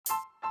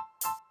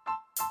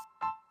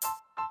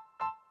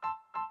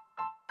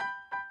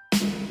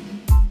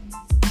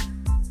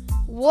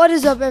What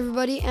is up,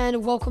 everybody,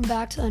 and welcome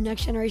back to the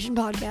Next Generation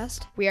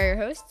Podcast. We are your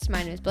hosts.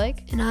 My name is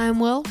Blake. And I am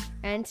Will.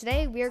 And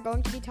today we are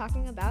going to be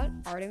talking about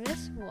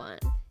Artemis 1.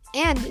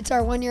 And it's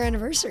our 1-year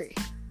anniversary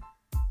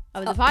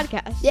Of the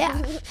podcast.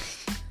 Yeah.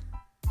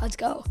 Let's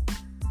go.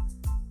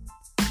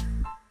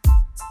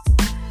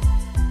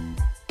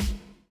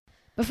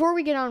 Before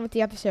we get on with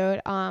the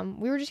episode,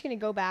 we were just going to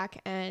go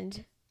back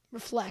and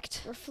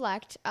reflect,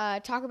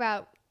 talk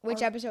about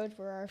which episodes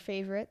were our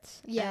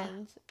favorites. Yeah.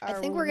 And I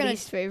our think we're gonna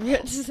least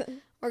favorites.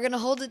 We're going to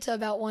hold it to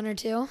about 1 or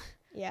 2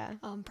 Yeah.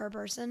 per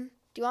person.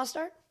 Do you want to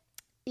start?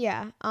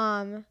 Yeah.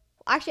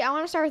 Actually, I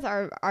want to start with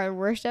our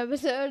worst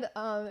episode.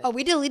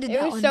 We deleted that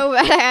one. It was so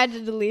bad I had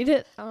to delete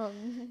it.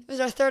 It was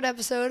our 3rd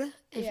episode.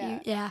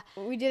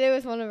 We did it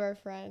with one of our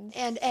friends.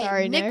 And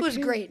Sorry, Nick was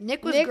great.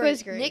 Nick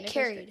was great. Nick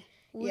carried.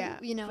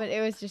 But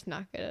it was just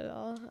not good at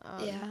all.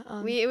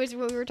 We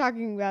were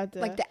talking about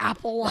the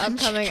Apple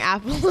launch. Upcoming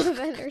Apple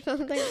event or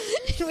something.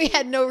 We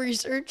had no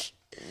research.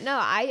 No,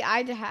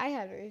 I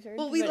had research.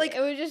 Well,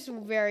 it was just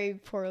very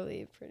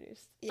poorly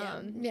produced. Yeah,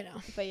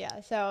 But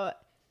yeah, so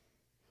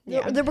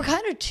there were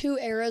kind of 2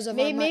 eras of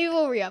maybe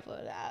we'll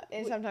re-upload that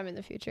sometime in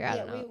the future. I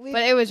don't know,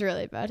 but it was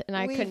really bad, and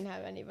I couldn't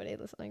have anybody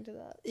listening to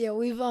that. Yeah,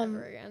 we've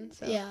ever again.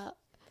 So. Yeah.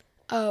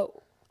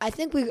 I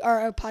think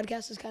our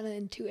podcast is kind of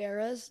in 2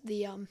 eras: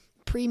 the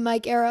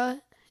pre-mic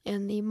era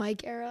and the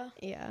mic era.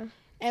 Yeah.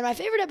 And my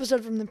favorite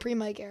episode from the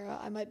pre-mic era,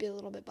 I might be a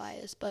little bit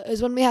biased, but it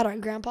was when we had our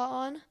grandpa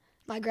on.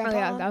 My grandpa. Oh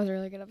yeah, on, that was a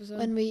really good episode.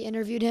 When we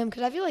interviewed him,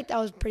 because I feel like that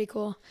was pretty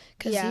cool,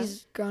 because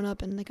he's grown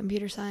up in the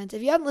computer science.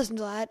 If you haven't listened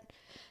to that,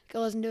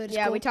 go listen to it. It's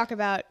cool. We talk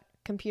about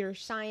computer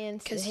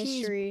science, the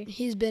history.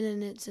 He's been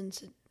in it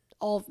since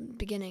all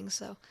beginnings,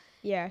 so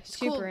it's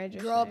super cool.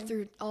 interesting. Grow up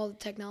through all the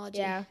technology.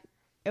 Yeah.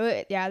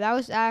 That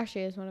was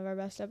actually one of our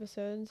best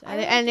episodes,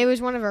 and it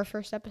was one of our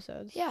first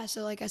episodes. Yeah,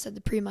 so like I said,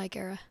 the pre-mic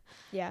era.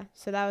 Yeah,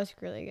 so that was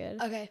really good.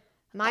 Okay.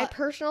 My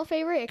personal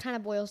favorite, it kind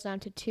of boils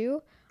down to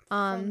 2.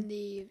 From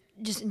the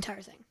just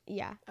entire thing.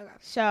 Yeah. Okay.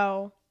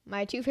 So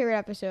my 2 favorite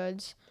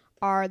episodes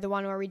are the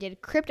one where we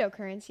did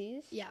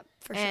cryptocurrencies. Yeah,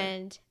 for sure.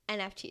 And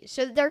NFTs.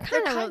 So they're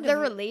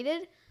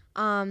related.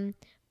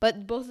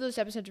 But both of those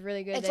episodes are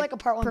really good. It's like a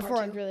part 1, performed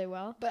part 2. really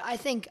well. But I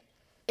think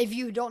if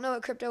you don't know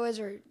what crypto is,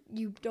 or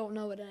you don't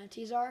know what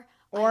NFTs are,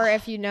 or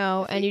if you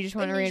know and you just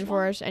want to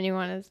reinforce and you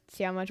want to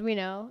see how much we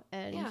know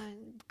and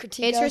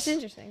critique it's us. just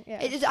interesting.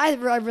 Yeah. I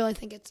really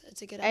think it's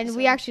a good episode. And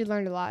we actually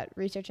learned a lot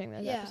researching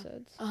those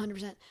episodes.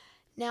 100%.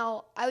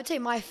 Now, I would say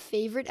my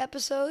favorite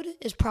episode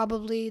is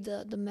probably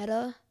the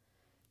meta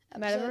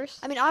episode. Metaverse?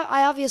 I mean,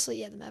 I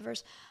obviously, the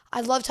metaverse.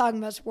 I love talking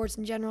about sports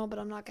in general, but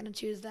I'm not going to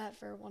choose that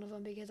for one of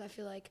them because I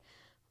feel like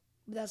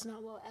that's not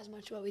as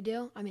much what we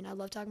do. I mean, I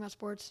love talking about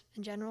sports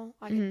in general.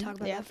 I could talk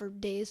about that for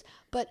days.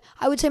 But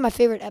I would say my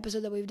favorite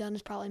episode that we've done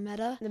is probably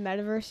Meta. The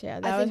Metaverse,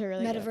 that was a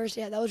really Metaverse,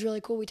 good. That was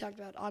really cool. We talked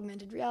about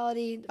augmented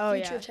reality, the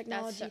future of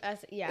technology.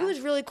 It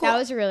was really cool. That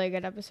was a really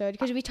good episode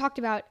because we talked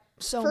about,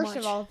 first much.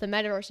 of all, the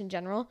Metaverse in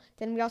general.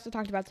 Then we also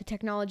talked about the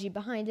technology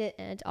behind it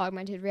and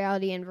augmented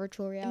reality and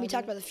virtual reality. And we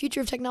talked about the future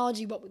of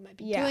technology, what we might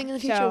be doing in the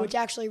future, which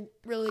actually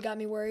really got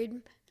me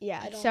worried.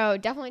 Yeah, so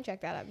definitely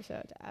check that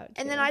episode out.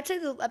 And then I'd say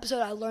the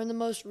episode I learned the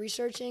most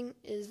researching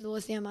is the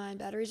lithium-ion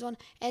batteries one.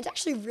 And it's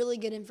actually really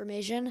good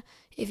information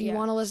if you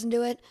want to listen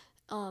to it.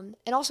 And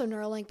also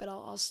Neuralink, but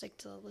I'll stick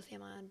to the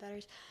lithium-ion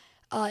batteries.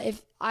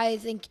 If I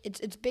think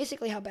it's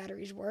basically how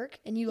batteries work,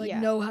 and you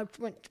know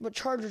what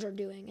chargers are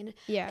doing. And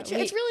it's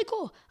really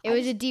cool. It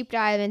was a deep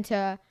dive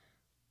into,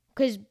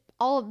 because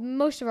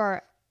most of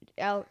our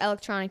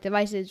electronic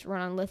devices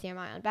run on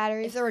lithium-ion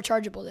batteries. If they're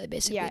rechargeable, they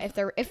basically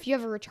if you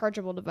have a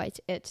rechargeable device,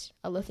 it's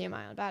a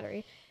lithium-ion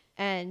battery,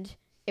 and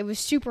it was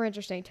super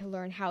interesting to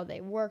learn how they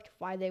worked,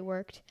 why they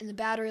worked, and the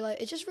battery life.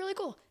 It's just really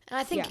cool, and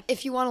I think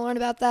if you want to learn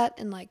about that,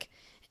 and I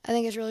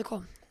think it's really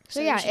cool. So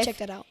you should check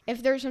that out.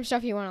 If there's some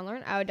stuff you want to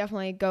learn, I would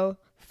definitely go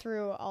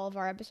through all of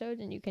our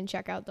episodes, and you can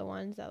check out the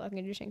ones that look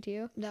interesting to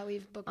you that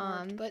we've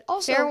bookmarked. But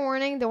also, fair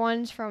warning, the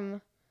ones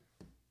from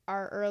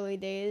our early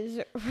days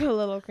were a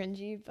little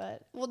cringy,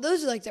 but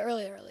those are like the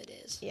early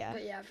days. Yeah,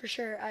 but yeah, for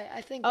sure.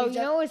 I think. You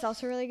know what's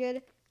also really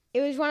good? It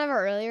was one of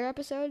our earlier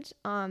episodes.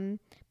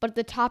 But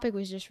the topic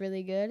was just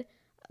really good.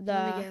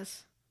 Let me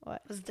guess.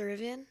 What was it? The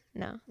Rivian?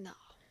 No. No.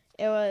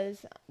 It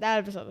was that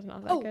episode was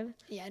not that good.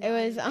 Yeah, no,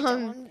 it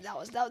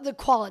was the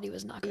quality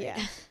was not great.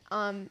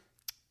 Yeah.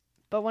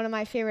 But one of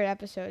my favorite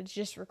episodes,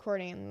 just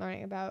recording and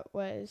learning about,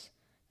 was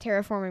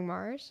Terraforming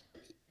Mars.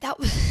 That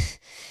was,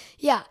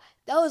 that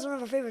was one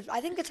of our favorites. I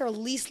think it's our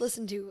least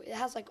listened to. It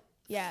has 50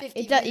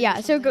 it does.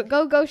 Yeah, so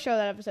go show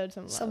that episode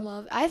some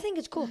love. I think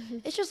it's cool.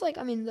 It's just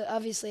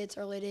obviously it's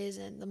early days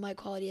and the mic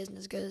quality isn't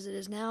as good as it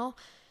is now,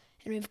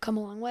 and we've come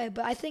a long way.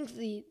 But I think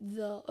the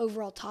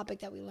overall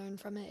topic that we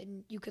learned from it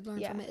and you could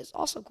learn from it is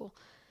also cool.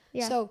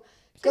 Yeah. So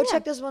go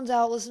check those ones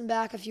out. Listen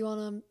back if you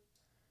want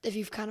to, if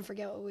you kind of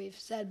forget what we've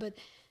said. But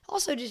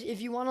also just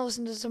if you want to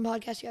listen to some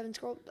podcasts you haven't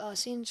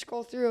seen,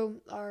 scroll through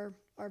our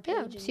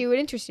page. See what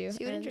interests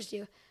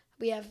you.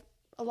 We have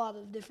a lot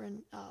of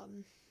different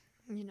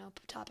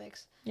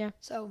topics. Yeah.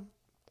 So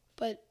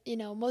But,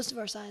 most of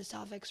our science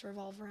topics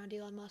revolve around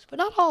Elon Musk. But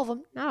not all of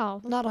them.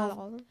 Not all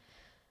of them.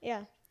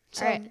 Yeah.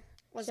 So, all right.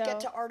 Let's get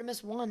to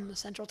Artemis 1, the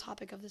central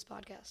topic of this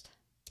podcast.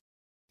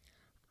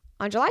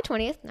 On July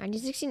 20th,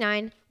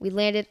 1969, we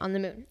landed on the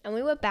moon, and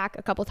we went back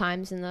a couple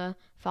times in the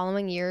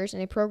following years in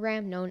a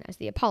program known as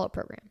the Apollo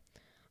program.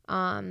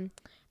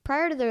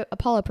 Prior to the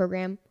Apollo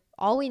program,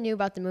 all we knew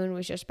about the moon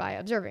was just by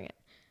observing it,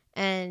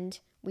 and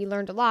we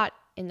learned a lot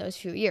in those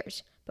few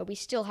years. But we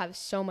still have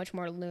so much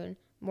more to learn.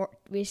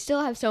 We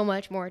still have so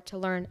much more to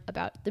learn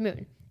about the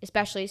moon,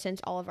 especially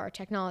since all of our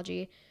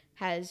technology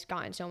has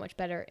gotten so much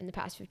better in the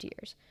past 50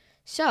 years.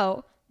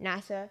 So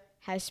NASA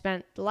has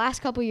spent the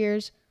last couple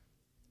years,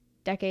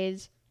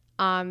 decades,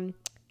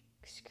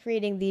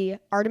 creating the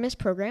Artemis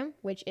program,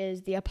 which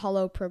is the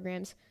Apollo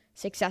program's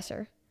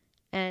successor.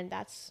 And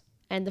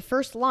the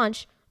first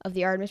launch of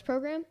the Artemis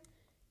program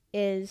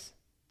is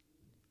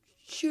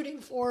shooting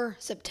for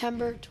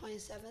September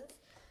 27th.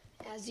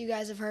 As you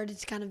guys have heard,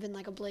 it's kind of been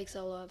like a Blake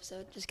solo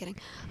episode. Just kidding.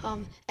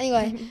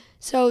 Anyway,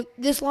 so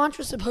this launch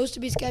was supposed to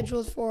be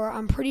scheduled for,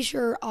 I'm pretty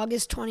sure,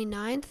 August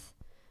 29th,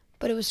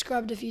 but it was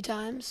scrubbed a few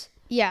times.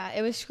 Yeah,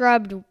 it was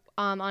scrubbed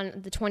on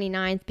the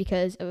 29th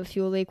because of a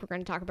fuel leak. We're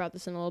going to talk about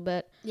this in a little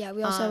bit. Yeah,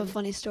 we also have a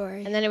funny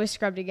story. And then it was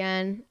scrubbed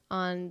again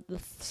on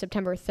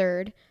September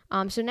 3rd.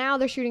 So now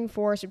they're shooting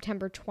for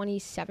September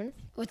 27th.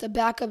 With a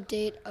backup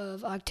date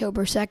of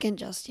October 2nd,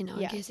 just, in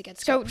case it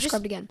gets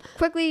scrubbed again.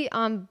 Quickly,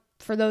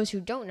 for those who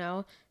don't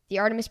know, the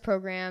Artemis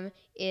program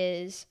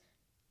is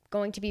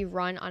going to be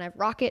run on a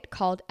rocket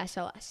called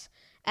SLS.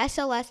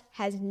 SLS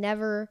has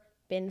never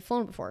been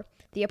flown before.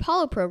 The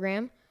Apollo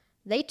program,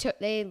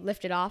 they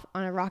lifted off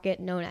on a rocket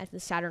known as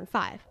the Saturn V.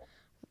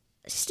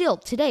 Still,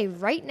 today,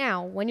 right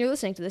now, when you're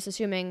listening to this,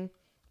 assuming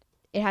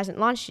it hasn't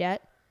launched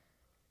yet,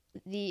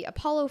 the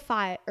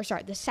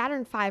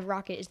Saturn V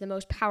rocket is the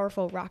most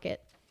powerful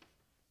rocket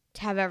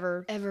to have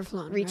ever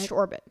flown, reached right?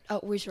 orbit.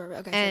 Oh, reached orbit.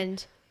 Okay.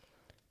 And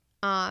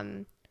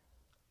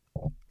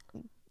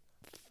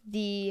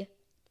the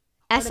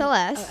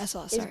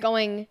SLS is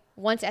going,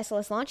 once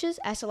SLS launches,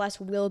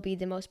 SLS will be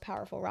the most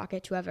powerful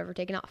rocket to have ever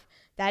taken off.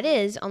 That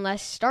is,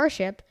 unless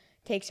Starship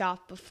takes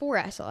off before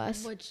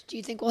SLS. Which do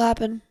you think will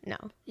happen? No.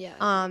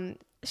 Yeah.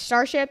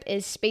 Starship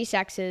is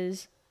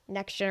SpaceX's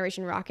next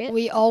generation rocket.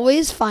 We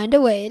always find a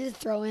way to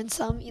throw in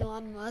some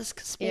Elon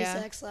Musk,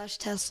 SpaceX /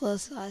 Tesla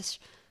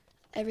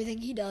 / everything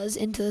he does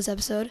into this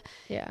episode.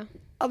 Yeah.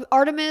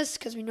 Artemis,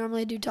 because we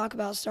normally do talk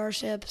about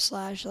Starship /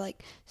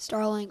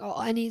 Starlink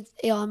or any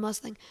Elon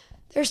Musk thing.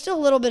 There's still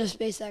a little bit of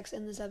SpaceX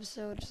in this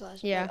episode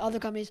 / other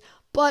companies,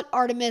 but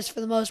Artemis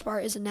for the most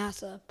part is a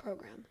NASA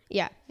program.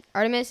 Yeah,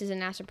 Artemis is a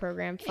NASA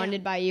program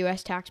funded by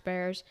U.S.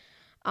 taxpayers.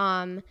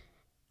 So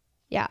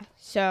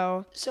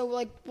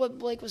like what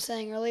Blake was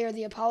saying earlier,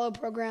 the Apollo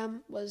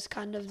program was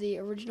kind of the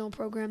original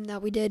program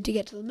that we did to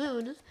get to the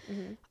moon.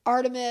 Mm-hmm.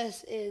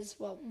 Artemis is,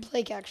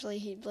 Blake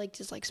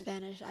just like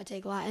Spanish. I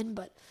take Latin,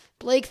 but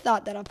Blake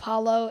thought that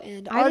Apollo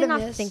and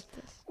Artemis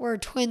were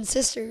twin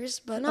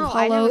sisters, but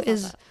Apollo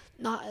is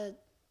not a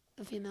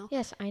female.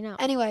 Yes, I know.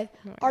 Anyway,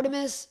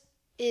 Artemis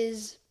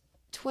is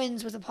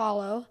twins with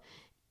Apollo.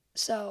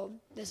 So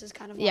this is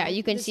kind of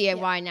you can see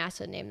why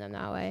NASA named them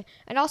that way.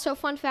 And also,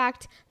 fun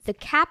fact: the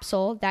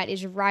capsule that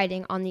is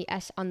riding on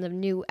the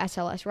new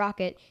SLS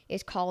rocket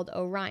is called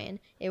Orion.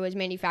 It was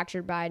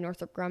manufactured by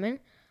Northrop Grumman.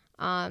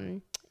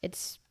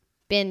 It's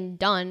been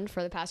done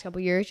for the past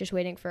couple years, just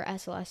waiting for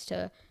SLS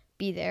to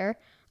be there.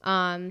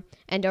 And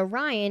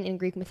Orion in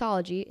Greek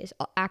mythology is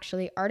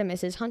actually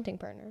Artemis's hunting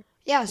partner.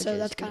 Yeah, so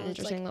that's kind of an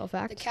interesting little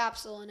fact. The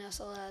capsule in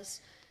SLS.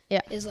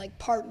 Is like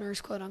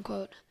partners, quote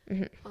unquote.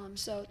 Mm-hmm.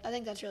 So I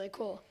think that's really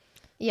cool.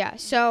 Yeah.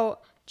 So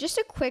just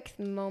a quick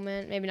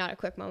moment, maybe not a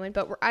quick moment,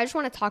 but I just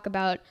want to talk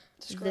about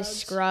the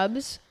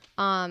scrubs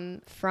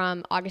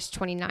from August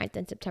 29th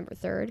and September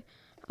 3rd.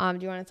 Do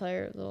you want to tell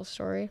your little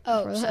story?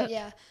 Oh, so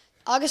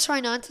August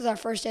 29th is our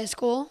first day of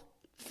school.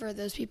 For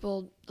those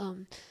people,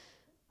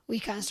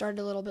 we kind of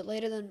started a little bit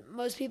later than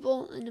most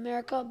people in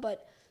America,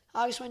 but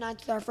August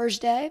 29th is our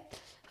first day.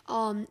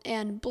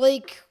 And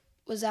Blake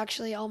was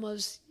actually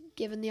almost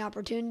given the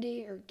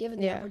opportunity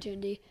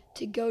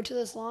to go to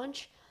this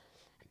launch,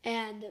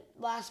 and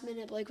last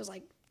minute Blake was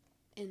like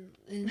in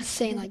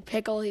insane like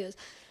pickle.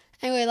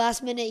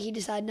 Last minute he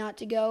decided not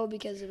to go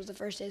because it was the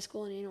first day of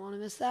school and he didn't want to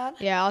miss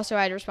that. Yeah, also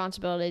I had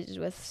responsibilities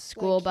with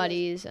school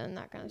buddies and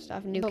that kind of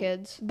stuff,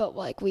 kids. But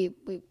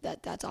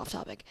that's off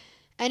topic.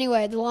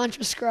 Anyway, the launch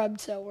was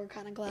scrubbed, so we're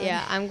kind of glad.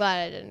 Yeah, I'm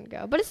glad I didn't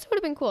go, but it would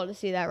have been cool to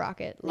see that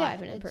rocket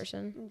live and in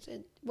person.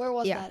 Where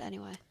was that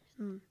anyway?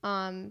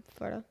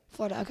 Florida.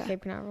 Okay.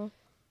 Cape Canaveral.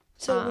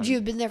 So would you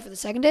have been there for the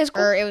second day of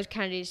school? Or it was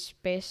Kennedy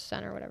Space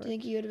Center or whatever. Do you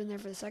think you would have been there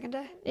for the second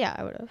day? Yeah,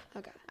 I would have.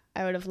 Okay.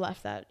 I would have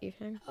left that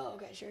evening. Oh,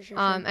 okay, sure.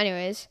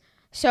 Anyways,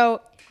 so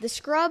the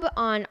scrub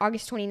on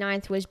August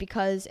 29th was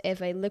because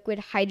of a liquid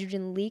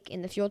hydrogen leak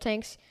in the fuel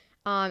tanks.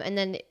 And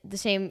then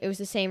it was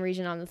the same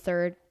reason on the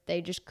 3rd.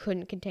 They just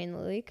couldn't contain the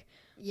leak.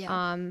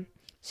 Yeah.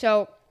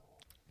 So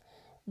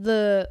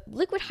the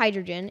liquid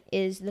hydrogen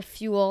is the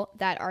fuel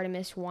that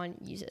Artemis 1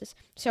 uses.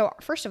 So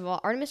first of all,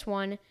 Artemis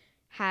 1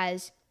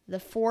 has the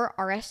 4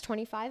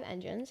 RS-25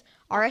 engines.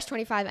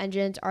 RS-25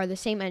 engines are the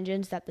same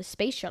engines that the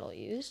space shuttle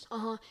used.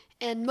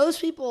 And most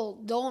people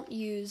don't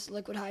use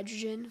liquid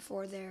hydrogen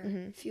for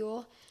their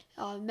fuel.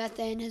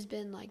 Methane has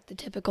been like the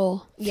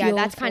typical fuel. Yeah,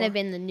 that's kind of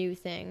been the new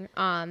thing.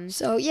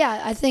 So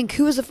yeah, I think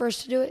who was the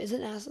first to do it? Is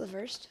it NASA the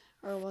first,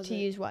 or was to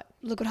use what?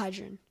 Liquid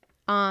hydrogen.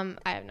 I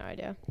have no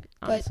idea,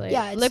 honestly. But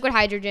yeah, liquid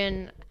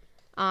hydrogen.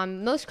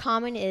 Most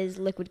common is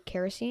liquid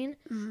kerosene.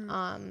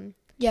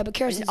 Yeah, but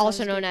kerosene is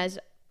also known as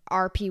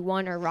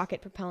RP1 or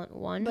rocket propellant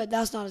 1. But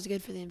that's not as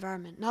good for the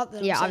environment. Not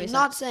that I'm obviously.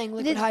 not saying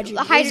liquid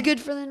hydrogen is good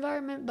for the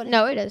environment, but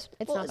no, it is.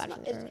 It's not bad for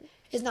the environment.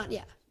 It's not.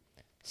 Yeah.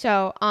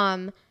 So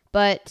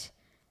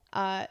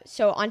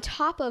so on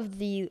top of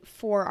the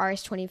 4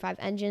 RS-25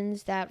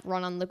 engines that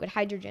run on liquid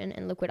hydrogen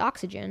and liquid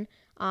oxygen,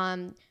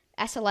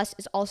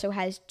 SLS also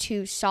has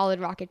 2 solid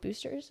rocket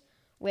boosters,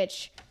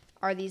 which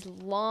are these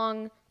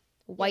long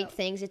white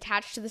things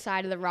attached to the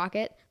side of the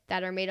rocket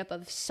that are made up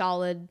of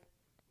solid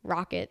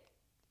rocket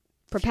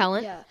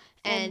propellant. Yeah.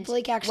 And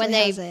Blake actually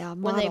has a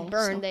model. When they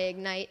burn, they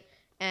ignite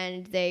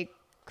and they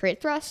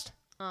create thrust.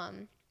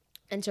 And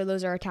so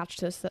those are attached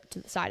to the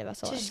side of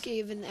SLS. To just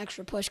give an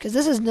extra push, because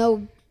this is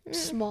no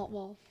small.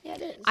 Well, yeah,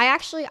 it is.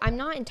 I'm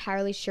not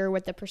entirely sure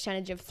what the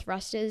percentage of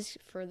thrust is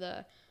for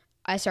the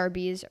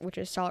SRBs, which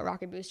is solid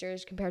rocket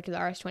boosters, compared to the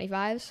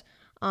RS-25s.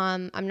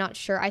 I'm not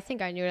sure. I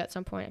think I knew it at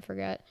some point. I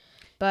forget.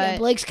 But yeah,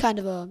 Blake's kind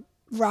of a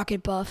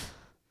rocket buff.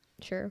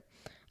 Sure.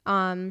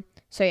 So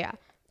yeah.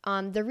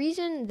 The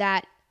reason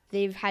that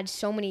they've had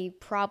so many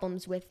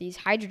problems with these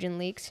hydrogen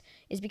leaks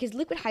is because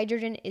liquid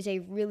hydrogen is a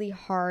really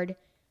hard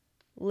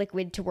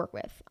liquid to work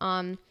with.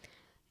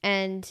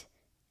 And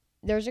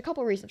there's a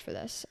couple reasons for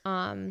this.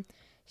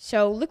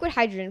 So liquid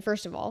hydrogen,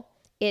 first of all,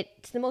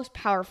 it's the most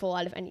powerful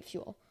out of any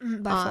fuel.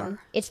 By far.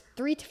 It's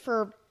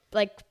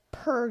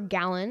per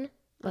gallon,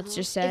 let's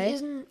just say.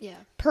 Yeah.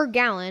 Per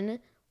gallon,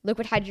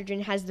 liquid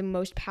hydrogen has the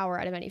most power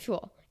out of any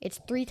fuel. It's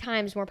 3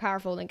 times more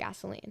powerful than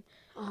gasoline.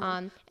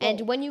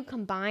 And when you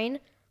combine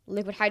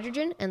liquid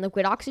hydrogen and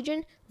liquid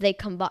oxygen, they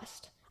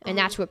combust. And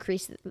that's what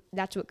creates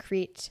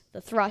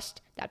the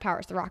thrust that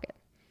powers the rocket.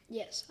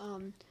 Yes.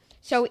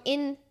 So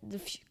in the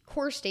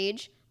core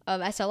stage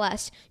of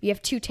SLS, you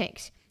have 2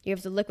 tanks. You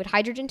have the liquid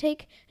hydrogen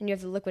tank and you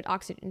have the liquid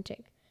oxygen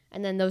tank.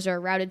 And then those are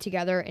routed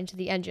together into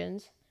the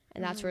engines,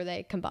 and that's where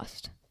they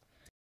combust.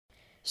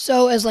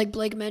 So as like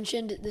Blake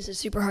mentioned, this is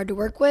super hard to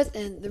work with,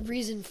 and the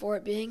reason for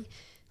it being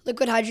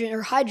liquid hydrogen,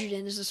 or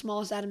hydrogen, is the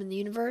smallest atom in the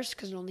universe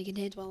because it only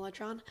contains 1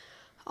 electron.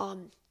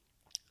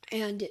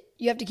 And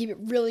you have to keep it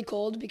really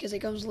cold because it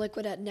comes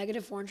liquid at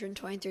negative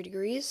 423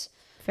 degrees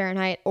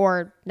Fahrenheit,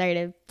 or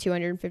negative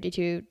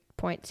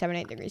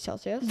 252.78 degrees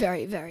Celsius.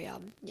 Very, very,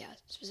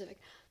 specific.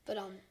 But,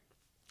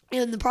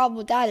 and the problem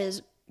with that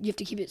is you have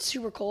to keep it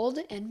super cold,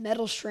 and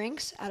metal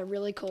shrinks at a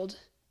really cold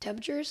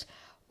temperatures,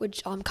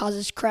 which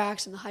causes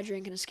cracks, and the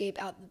hydrogen can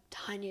escape out the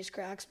tiniest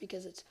cracks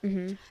because it's,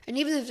 and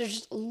even if there's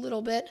just a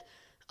little bit,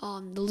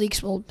 the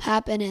leaks will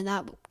happen, and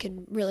that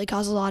can really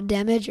cause a lot of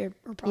damage or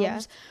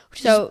problems,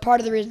 which is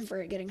part of the reason for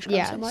it getting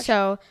scrubbed so much.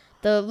 So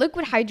the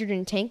liquid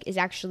hydrogen tank is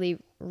actually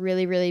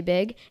really, really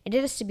big, and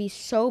it has to be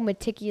so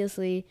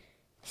meticulously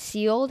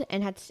sealed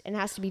and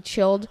has to be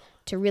chilled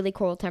to really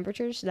cold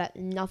temperatures so that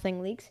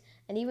nothing leaks,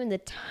 and even the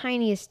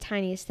tiniest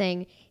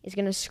thing is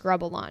going to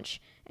scrub a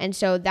launch. And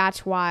so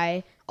that's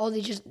why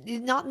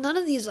none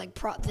of these like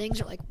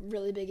things are like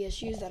really big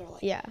issues that are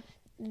like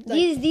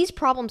these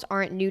problems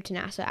aren't new to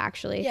NASA,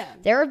 actually. Yeah.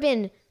 There have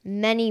been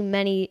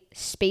many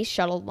space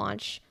shuttle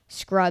launch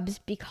scrubs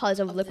because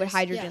of liquid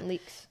hydrogen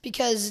leaks.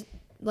 Because,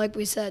 like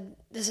we said,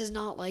 this is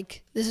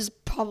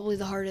probably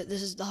the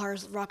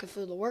hardest rocket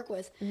fuel to work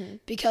with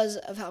because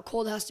of how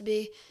cold it has to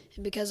be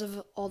and because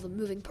of all the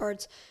moving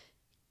parts.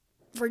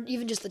 For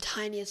even just the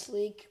tiniest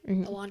leak,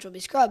 the launch will be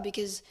scrubbed,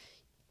 because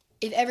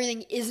if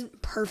everything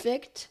isn't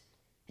perfect,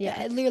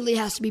 it literally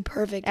has to be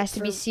perfect. It has to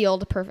be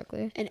sealed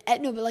perfectly.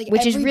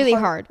 Which is really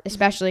hard,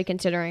 especially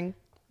considering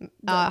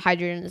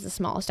hydrogen is the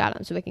smallest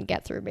atom, so it can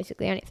get through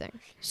basically anything.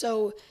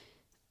 So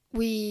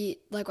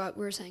like what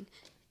we were saying,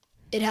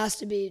 it has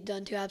to be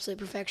done to absolute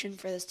perfection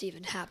for this to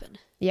even happen.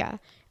 Yeah.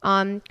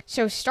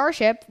 So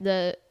Starship,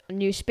 the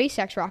new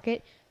SpaceX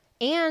rocket,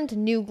 and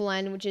New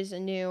Glenn, which is a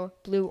new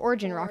Blue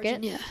Origin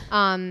rocket,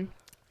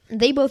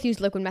 they both use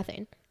liquid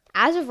methane.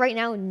 As of right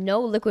now,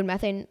 no liquid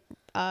methane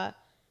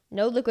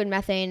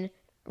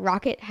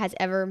rocket has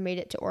ever made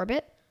it to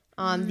orbit.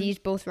 Both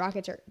these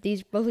rockets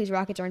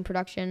are in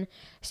production.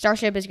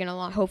 Starship is going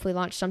to hopefully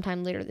launch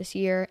sometime later this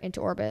year into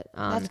orbit.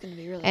 That's going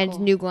to be really cool. And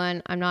New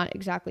Glenn, I'm not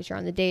exactly sure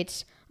on the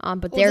dates.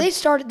 But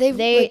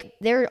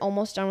they're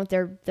almost done with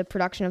the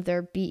production of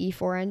their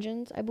BE4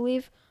 engines, I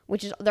believe,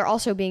 they're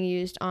also being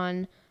used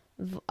on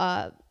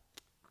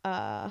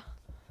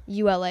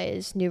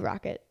ULA's new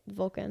rocket,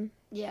 Vulcan.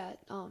 Yeah.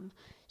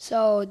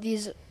 So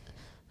these,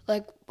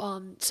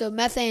 so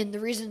methane. The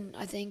reason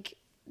I think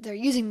they're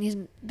using these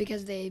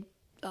because they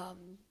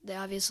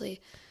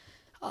obviously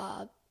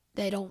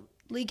they don't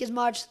leak as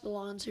much. The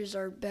launchers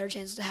are better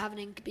chances of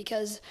happening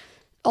because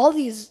all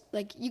these,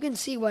 like, you can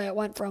see why it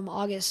went from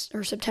August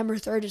or September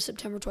 3rd to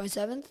September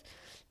 27th,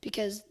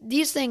 because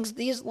these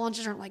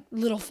launches aren't like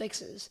little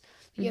fixes.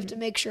 You have to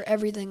make sure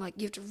everything, like,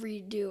 you have to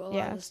redo a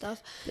lot of the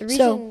stuff. The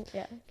reason,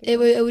 it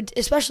would,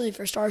 especially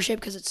for Starship,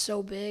 because it's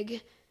so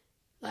big,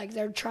 like,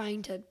 they're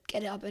trying to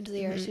get it up into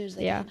the air as soon as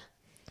they can,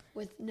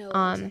 with no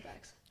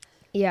setbacks.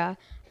 Yeah.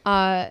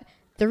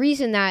 The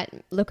reason that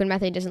liquid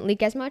methane doesn't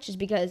leak as much is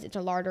because it's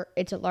a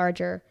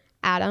larger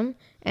atom,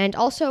 and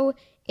also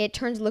it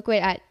turns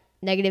liquid at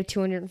negative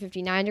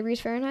 259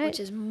 degrees Fahrenheit, which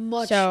is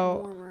much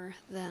warmer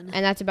than,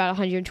 and that's about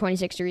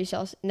 126 degrees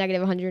Celsius,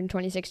 negative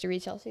 126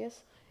 degrees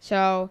Celsius.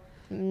 So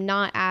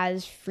not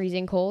as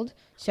freezing cold,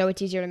 so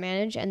it's easier to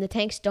manage, and the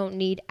tanks don't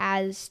need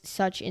as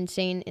such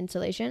insane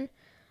insulation.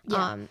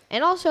 Yeah.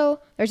 And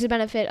also there's the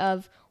benefit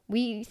of,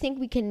 we think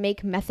we can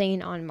make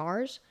methane on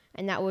Mars,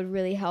 and that would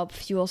really help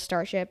fuel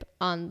Starship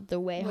on the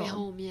way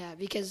home. Yeah,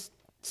 because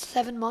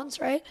 7 months,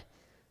 right?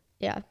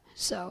 Yeah.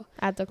 So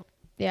that would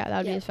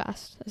be as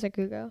fast as it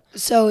could go.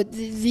 So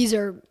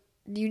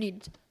you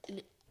need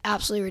an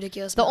absolutely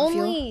ridiculous amount of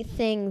fuel. The only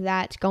thing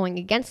that's going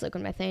against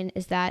liquid methane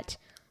is that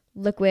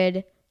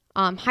liquid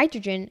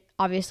hydrogen,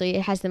 obviously,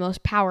 it has the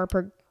most power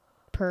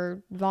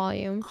per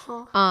volume,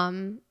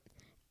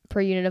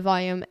 per unit of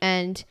volume,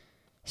 and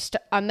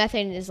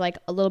methane is like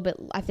a little bit,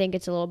 I think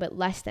it's a little bit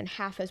less than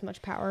half as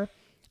much power.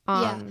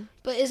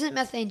 But isn't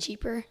methane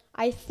cheaper?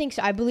 I think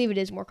so. I believe it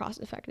is more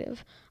cost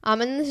effective.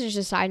 And this is just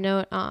a side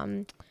note.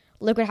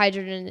 Liquid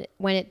hydrogen,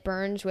 when it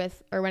burns when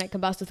it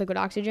combusts with liquid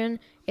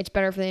oxygen, it's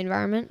better for the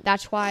environment.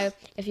 That's why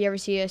if you ever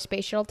see a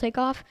space shuttle take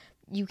off,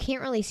 you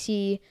can't really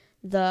see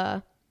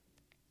the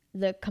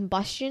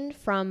combustion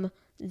from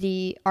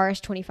the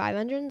RS-25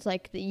 engines.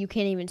 Like, you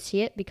can't even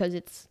see it because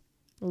it's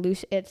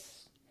loose.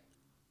 Is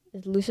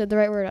lucid the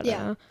right word? I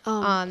don't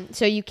know.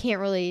 So you can't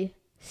really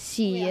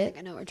see it. I think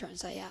I know what you're trying to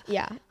say.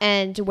 Yeah.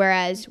 And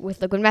whereas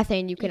with liquid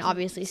methane, you can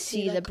obviously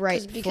see the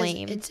bright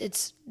flame.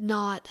 It's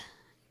not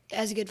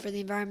as good for the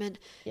environment.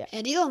 Yeah.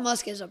 And Elon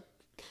Musk I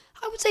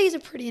would say he's a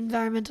pretty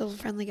environmental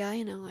friendly guy.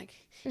 You know, like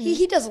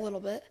he does a little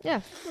bit.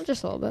 Yeah,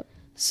 just a little bit.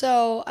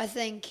 So I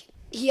think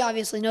he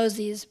obviously knows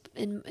these,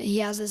 and he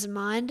has this in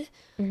mind.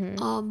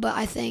 But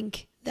I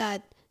think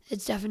that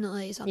it's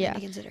definitely something to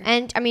consider.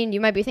 And I mean,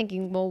 you might be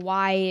thinking, well,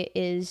 why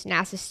is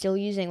NASA still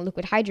using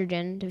liquid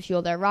hydrogen to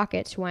fuel their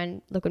rockets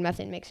when liquid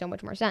methane makes so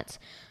much more sense?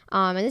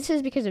 And this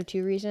is because of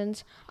two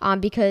reasons.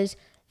 Because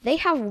they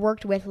have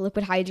worked with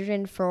liquid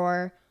hydrogen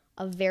for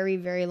a very,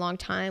 very long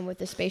time with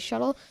the space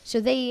shuttle, so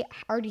they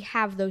already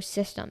have those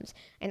systems.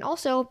 And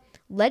also,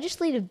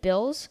 legislative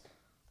bills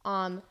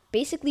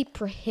basically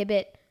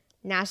prohibit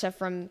NASA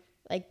from,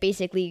 like,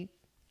 basically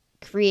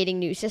creating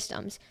new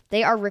systems.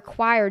 They are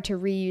required to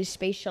reuse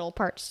space shuttle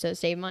parts to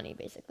save money,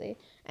 basically.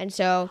 And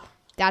so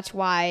that's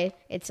why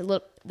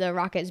the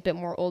rocket is a bit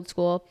more old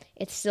school.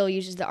 It still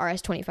uses the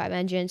RS-25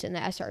 engines and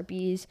the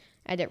SRBs,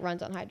 and it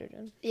runs on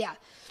hydrogen. Yeah.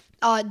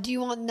 Do you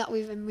want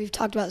we've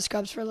talked about the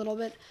scrubs for a little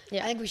bit?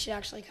 Yeah. I think we should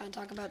actually kind of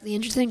talk about the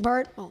interesting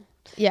part. Well,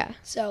 yeah.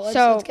 So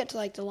let's get to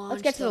the launch.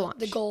 Let's get to the launch.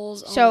 The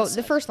goals. So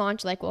the first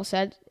launch, like Will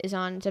said,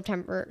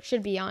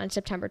 should be on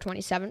September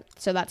 27th.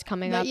 So that's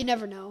coming up. You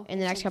never know. In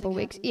the next couple of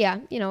weeks. Yeah.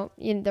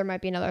 There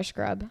might be another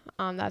scrub.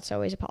 That's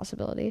always a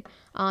possibility.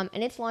 And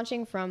it's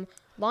launching from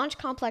Launch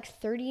Complex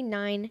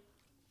 39B.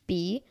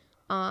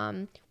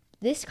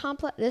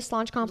 This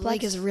launch complex.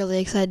 Blake is really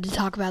excited to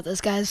talk about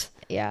this, guys.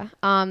 Yeah.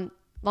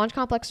 Launch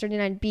Complex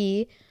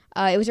 39B,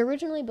 it was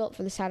originally built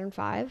for the Saturn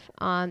V.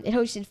 It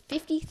hosted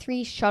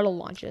 53 shuttle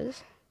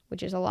launches,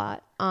 which is a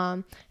lot.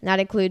 And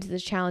that includes the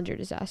Challenger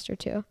disaster,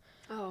 too.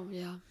 Oh,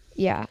 yeah.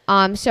 Yeah.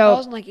 So that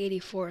wasn't like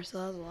 84, so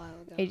that was a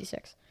while ago.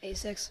 86.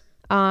 86.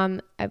 I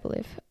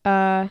believe.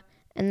 And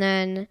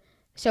then,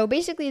 so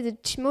basically the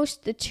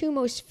two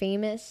most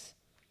famous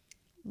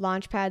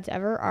launch pads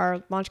ever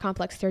are Launch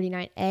Complex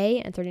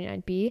 39A and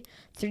 39B.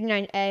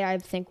 39A, I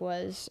think,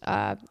 was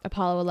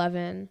Apollo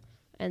 11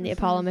 and the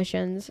Apollo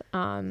missions.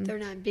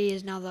 39B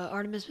is now the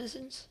Artemis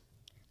missions?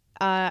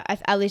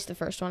 At least the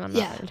first one. I'm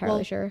not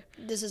entirely sure.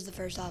 This is the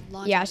first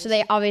launch. Yeah, so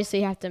they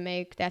obviously have to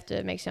make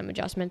some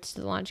adjustments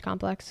to the launch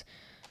complex.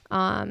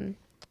 And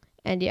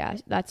yeah,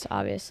 that's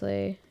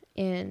obviously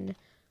in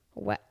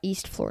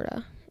East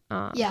Florida.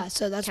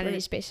 So that's Kennedy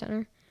Space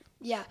Center.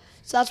 Yeah,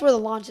 so that's where the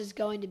launch is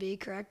going to be,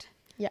 correct?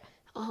 Yeah.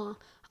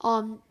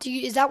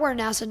 Is that where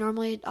NASA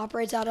normally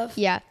operates out of?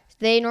 Yeah,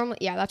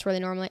 that's where they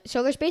normally.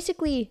 So there's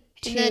basically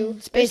two. And then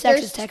SpaceX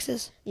is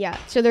Texas. Yeah,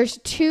 so there's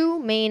two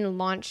main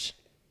launch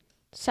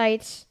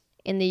sites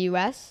in the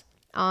U.S.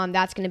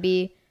 That's going to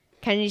be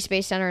Kennedy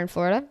Space Center in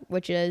Florida,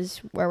 which is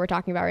where we're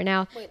talking about right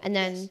now. Wait, and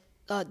then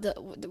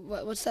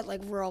what's that,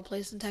 like, rural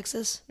place in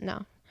Texas?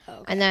 No. Oh,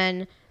 okay. And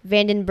then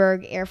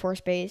Vandenberg Air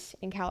Force Base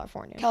in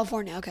California.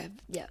 California, okay,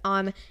 yeah.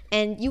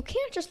 And you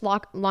can't just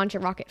launch a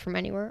rocket from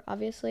anywhere,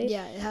 obviously.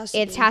 Yeah, it has to.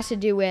 It has to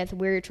do with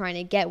where you're trying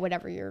to get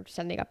whatever you're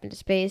sending up into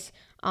space.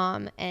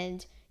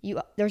 And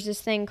there's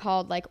this thing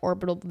called, like,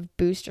 orbital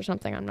boost or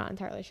something. I'm not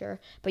entirely sure,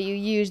 but you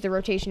use the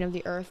rotation of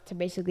the Earth to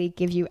basically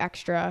give you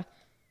extra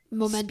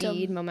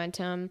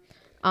momentum.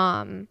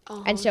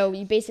 And so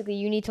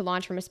you need to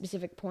launch from a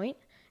specific point.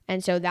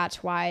 And so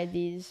that's why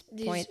these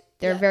points,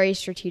 they're very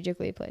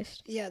strategically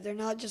placed. Yeah, they're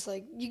not just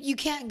like, you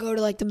can't go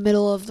to like the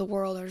middle of the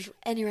world or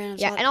any random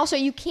spot. Yeah, and also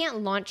you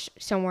can't launch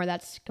somewhere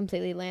that's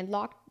completely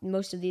landlocked.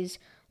 Most of these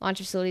launch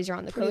facilities are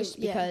on the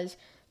coast because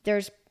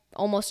there's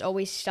almost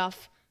always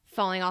stuff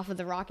falling off of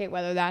the rocket,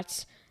 whether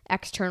that's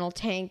external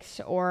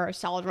tanks or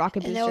solid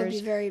rocket boosters. And that would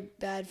be very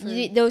bad for...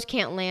 Those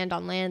can't land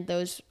on land.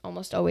 Those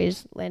almost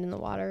always land in the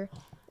water.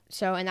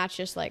 So, and that's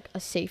just like a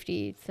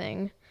safety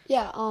thing.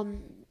 Yeah,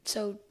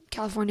 so...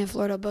 California,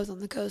 Florida, both on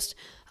the coast.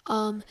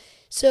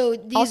 So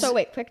these... Also,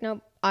 wait, quick note.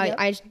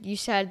 You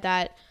said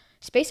that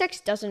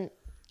SpaceX doesn't,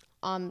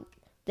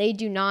 they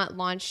do not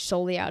launch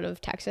solely out of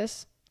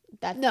Texas.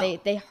 I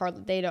don't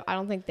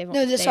think they've...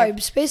 No,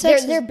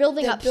 SpaceX... They're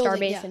building up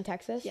Starbase in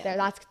Texas.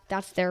 Yeah.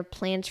 That's their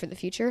plans for the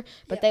future.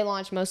 But they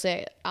launch mostly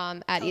at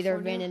California, either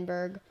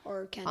Vandenberg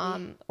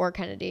or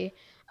Kennedy.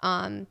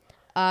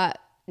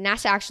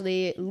 NASA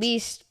actually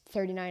leased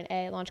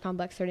 39A, Launch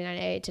Complex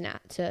 39A to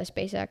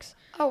SpaceX.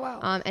 Oh,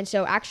 wow. And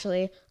so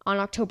actually on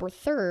October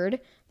 3rd,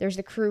 there's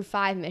the Crew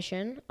 5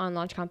 mission on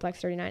Launch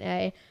Complex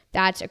 39A.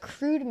 That's a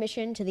crewed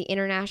mission to the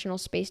International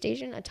Space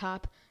Station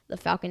atop the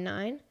Falcon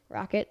 9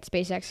 rocket,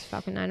 SpaceX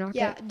Falcon 9 rocket.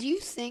 Yeah, do you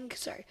think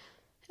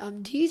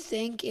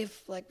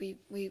if like we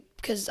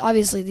because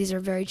obviously these are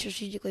very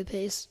strategically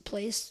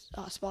placed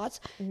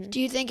spots,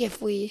 do you think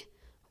if we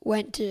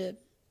went to,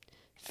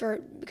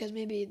 because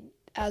maybe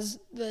as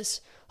this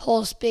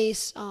whole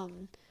space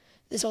tourism,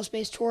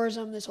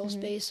 this whole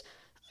space,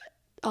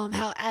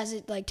 how as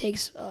it like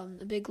takes a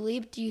big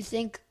leap, do you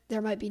think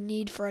there might be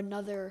need for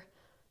another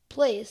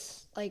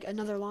place, like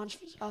another launch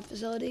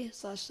facility /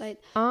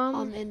 site?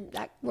 And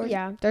that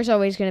there's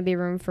always going to be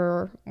room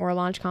for more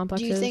launch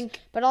complexes. Do you think?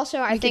 But also,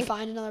 I think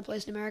find another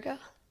place in America.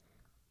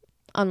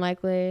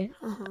 Unlikely.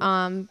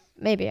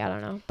 Maybe, I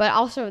don't know. But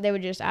also, they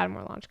would just add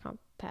more launch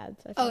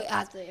pads. I think.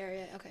 At the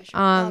area. Okay, sure.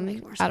 That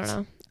makes more sense. I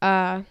don't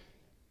know.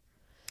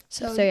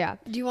 So yeah.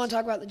 Do you want to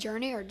talk about the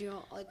journey, or do you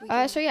want, like?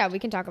 We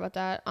can talk about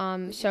that. Talk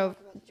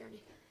about the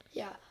journey.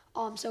 Yeah.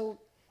 So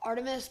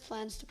Artemis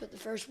plans to put the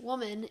first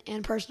woman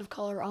and person of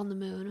color on the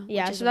moon.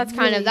 Yeah. So that's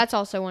that's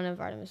also one of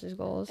Artemis's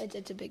goals.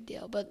 It's a big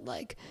deal, but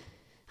like,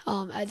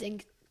 I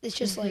think it's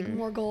just like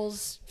more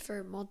goals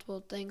for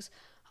multiple things.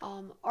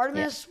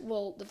 Artemis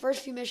the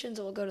first few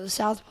missions will go to the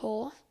South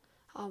Pole,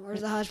 where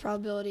there's the highest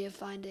probability of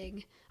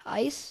finding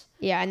ice.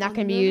 Yeah, and that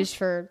can be used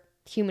for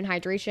human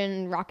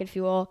hydration, rocket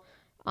fuel.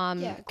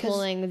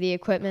 Cooling the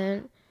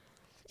equipment.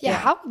 Yeah,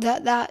 how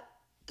that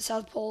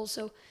South Pole.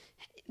 So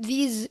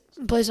these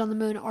places on the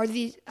moon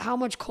how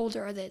much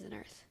colder are they than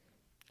Earth?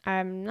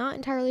 I'm not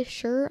entirely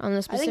sure on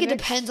the specifics. I think it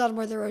depends on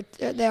where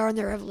they are in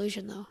their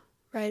evolution, though,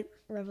 right?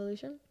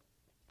 Revolution?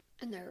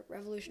 In their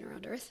revolution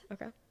around Earth.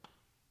 Okay.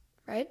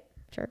 Right?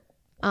 Sure.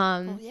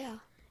 Yeah.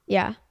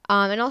 Yeah.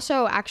 And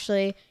also,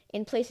 actually,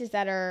 in places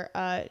that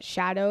are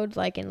shadowed,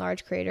 like in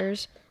large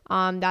craters,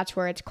 that's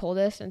where it's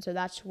coldest, and so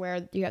that's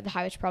where you have the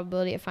highest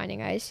probability of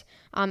finding ice.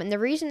 And the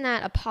reason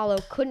that Apollo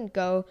couldn't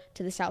go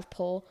to the South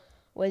Pole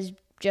was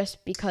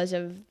just because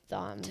of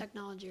the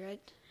technology, right?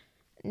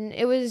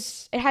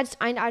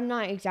 I'm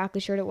not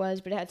exactly sure what it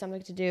was, but it had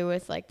something to do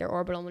with like their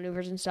orbital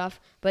maneuvers and stuff.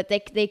 But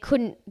they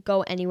couldn't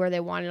go anywhere they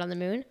wanted on the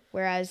moon.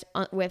 Whereas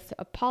with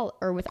Apollo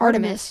or with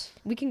Artemis,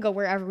 we can go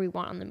wherever we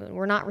want on the moon.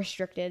 We're not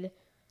restricted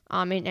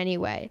in any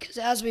way. Because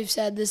as we've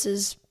said,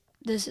 NASA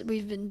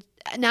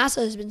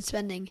has been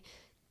spending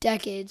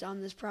decades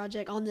on this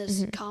project, on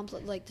this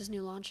complex, like this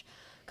new launch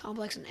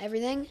complex and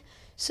everything.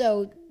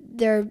 So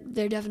they're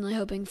definitely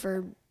hoping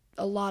for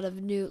a lot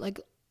of new,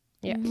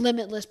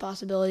 limitless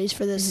possibilities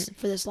for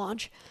this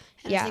launch.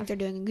 And I think they're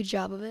doing a good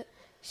job of it.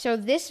 So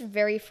this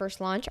very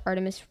first launch,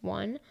 Artemis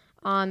 1,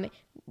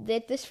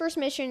 this first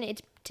mission,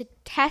 it's to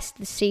test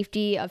the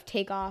safety of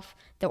takeoff,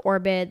 the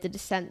orbit, the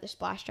descent, the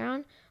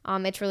splashdown.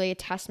 It's really a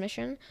test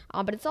mission,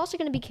 but it's also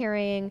going to be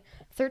carrying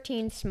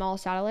 13 small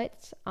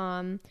satellites,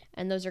 and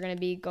those are going to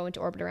be going to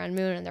orbit around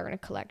the moon, and they're going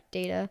to collect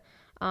data.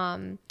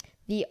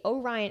 The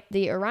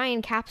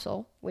Orion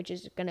capsule, which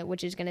is going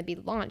to be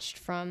launched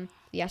from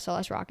the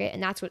SLS rocket,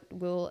 and that's what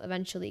will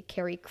eventually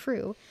carry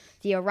crew.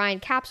 The Orion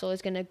capsule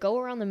is going to go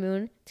around the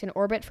moon. It's going to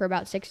orbit for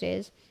about 6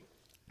 days,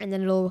 and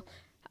then it'll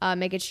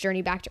make its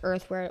journey back to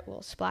Earth, where it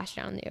will splash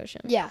down in the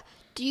ocean. Yeah.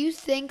 Do you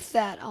think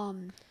that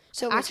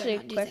Actually,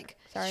 do you think?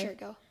 Sorry. Sure,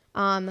 go.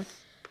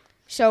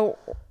 So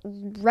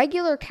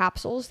regular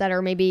capsules that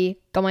are maybe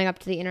going up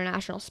to the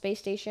International Space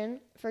Station,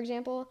 for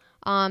example,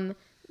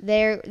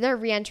 they're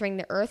re-entering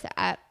the Earth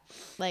at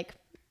like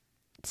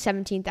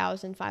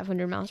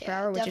 17,500 miles per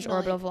hour, which is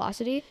orbital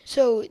velocity.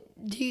 So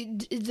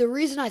the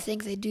reason I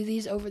think they do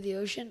these over the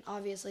ocean,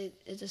 obviously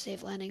it's a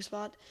safe landing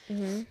spot,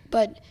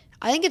 but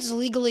I think it's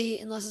legally,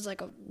 unless it's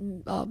like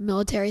a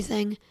military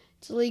thing,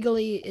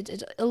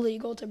 it's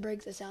illegal to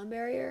break the sound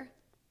barrier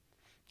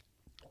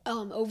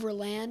over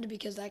land,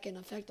 because that can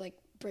affect like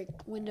break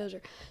windows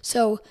or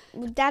so.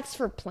 That's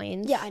for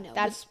planes. Yeah, I know.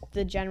 That's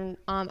the general.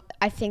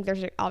 I think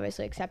there's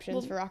obviously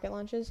exceptions for rocket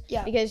launches.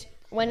 Yeah. Because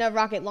when a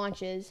rocket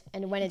launches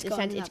and when it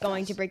descends, it's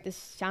going to break the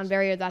sound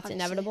barrier. That's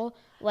inevitable.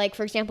 Like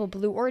for example,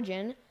 Blue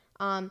Origin.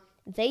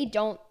 They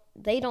don't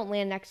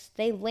land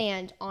they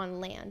land on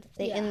land.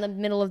 In the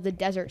middle of the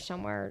desert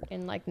somewhere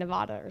in like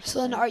Nevada or something.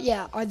 So then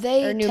are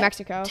they or New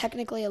Mexico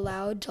technically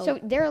allowed to? So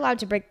they're allowed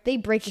to break. They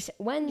break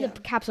when the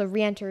capsule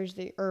re-enters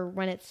or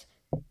when it's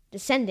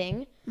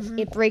descending,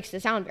 it breaks the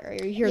sound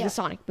barrier. You hear the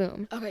sonic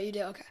boom. Okay, you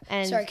do. Okay.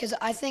 And sorry, because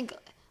I think,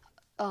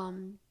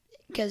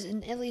 because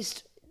at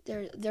least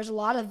there's a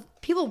lot of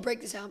people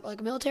break the sound,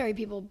 like military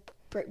people.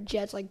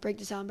 Jets break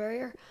the sound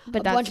barrier,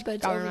 but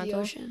it's over the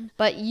ocean.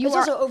 But it's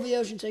also over the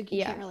ocean, so you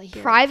can't really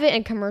hear. Private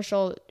and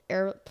commercial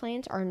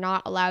airplanes are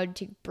not allowed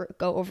to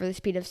go over the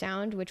speed of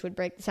sound, which would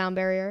break the sound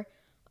barrier,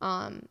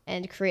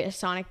 and create a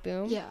sonic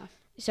boom. Yeah.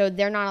 So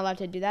they're not allowed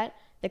to do that.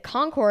 The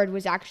Concorde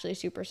was actually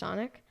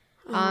supersonic.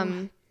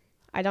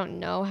 I don't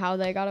know how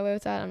they got away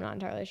with that. I'm not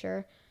entirely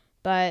sure,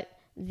 but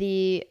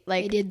they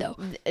did though.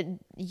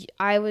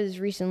 I was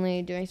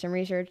recently doing some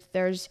research.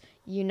 There's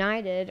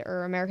United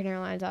or American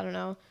Airlines. I don't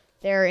know.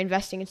 They're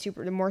investing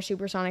in more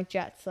supersonic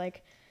jets.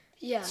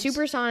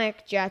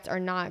 Supersonic jets are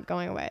not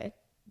going away.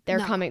 They're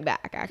coming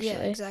back, actually.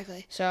 Yeah,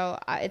 exactly. So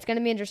it's going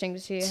to be interesting to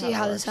see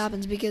how this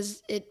happens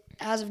because it,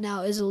 as of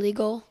now, is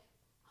illegal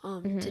to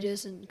do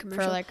this in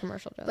commercial. For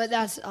commercial jets. But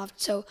that's off.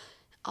 So,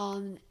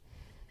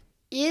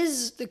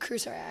 is the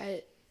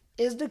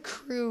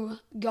crew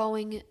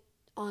going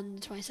on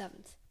the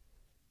 27th?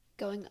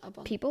 Going up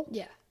on people?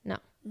 Yeah.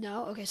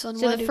 No? Okay. So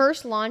the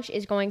first launch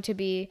is going to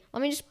be...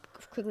 Let me just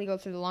quickly go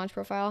through the launch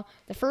profile.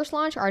 The first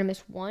launch,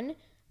 Artemis 1,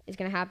 is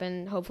going to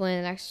happen hopefully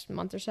in the next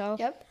month or so.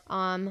 Yep.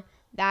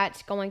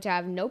 That's going to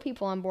have no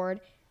people on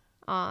board.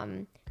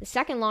 The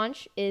second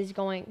launch is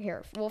going...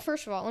 Here. Well,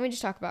 first of all, let me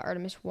just talk about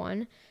Artemis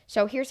 1.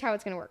 So here's how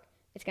it's going to work.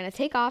 It's going to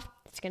take off.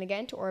 It's going to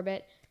get into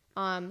orbit.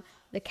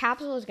 The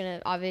capsule is going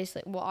to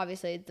obviously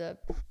the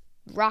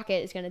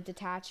rocket is going to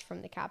detach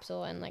from the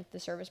capsule and the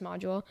service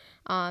module.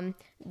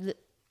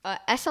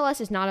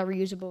 SLS is not a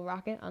reusable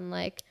rocket,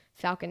 unlike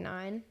Falcon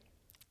 9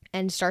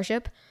 and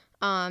Starship.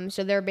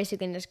 So they're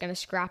basically just going to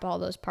scrap all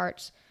those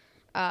parts.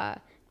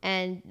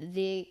 And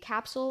the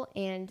capsule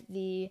and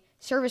the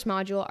service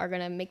module are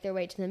going to make their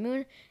way to the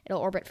moon. It'll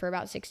orbit for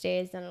about 6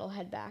 days, then it'll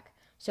head back.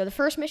 So the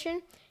first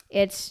mission,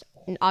 it's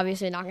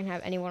obviously not going to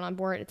have anyone on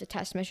board. It's a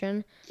test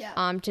mission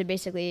to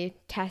basically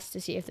test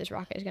to see if this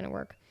rocket is going to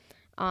work.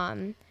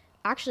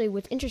 Actually,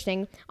 what's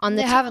interesting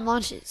they haven't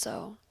launched it,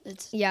 so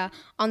it's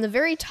on the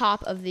very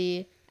top of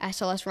the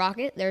SLS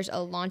rocket, there's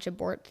a launch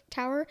abort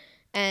tower,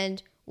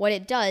 and what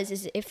it does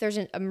is if there's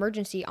an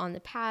emergency on the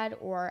pad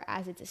or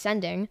as it's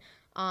ascending,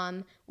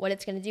 what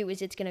it's going to do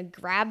is it's going to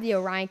grab the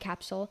Orion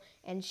capsule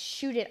and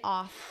shoot it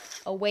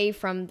off away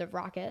from the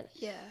rocket.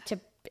 Yeah. To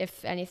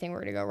if anything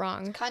were to go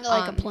wrong. It's kind of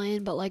like a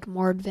plane, but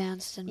more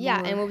advanced and more.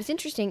 And what was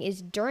interesting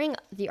is during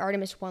the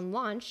Artemis 1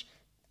 launch,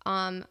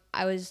 I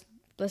was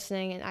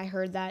listening and I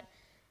heard that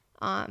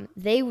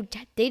they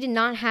did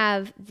not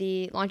have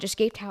the launch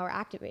escape tower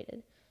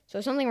activated. So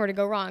if something were to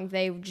go wrong,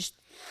 they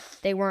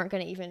weren't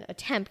going to even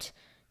attempt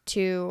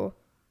to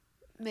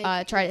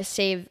try to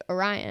save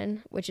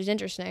Orion, which is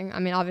interesting. I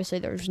mean,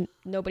 obviously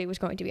nobody was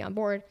going to be on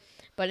board,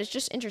 but it's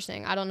just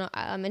interesting. I don't know.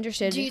 I'm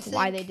interested in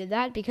why they did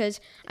that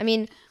because I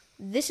mean,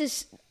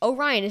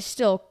 Orion is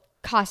still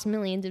cost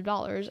millions of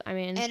dollars. I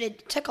mean, and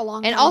it took a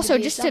long time. And also,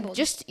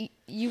 to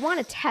you want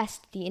to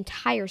test the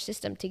entire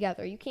system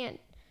together. You can't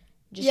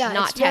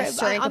not test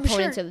certain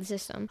components of the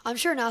system. I'm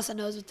sure NASA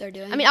knows what they're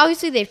doing. I mean,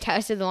 obviously they've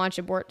tested the launch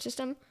abort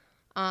system,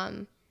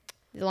 the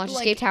launch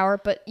escape tower,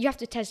 but you have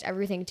to test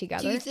everything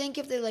together. Do you think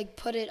if they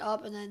put it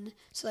up and then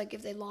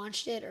if they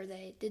launched it or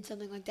they did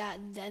something like that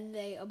and then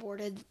they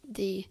aborted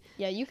the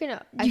you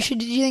can. Do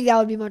you think that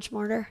would be much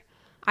smarter?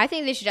 I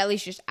think they should at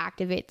least just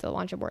activate the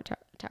launch abort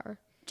tower.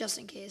 Just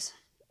in case.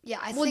 Yeah,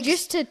 I think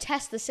just to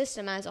test the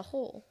system as a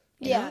whole.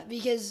 You know?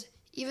 Because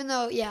even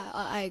though,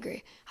 I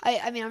agree.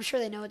 I mean, I'm sure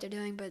they know what they're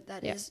doing, but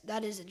that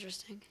is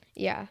interesting.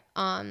 Yeah.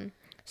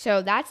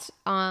 So that's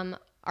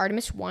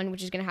Artemis 1,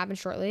 which is going to happen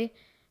shortly.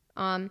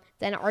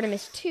 Then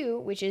Artemis 2,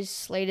 which is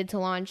slated to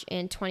launch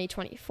in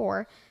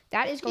 2024.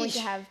 That is going to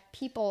have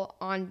people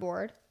on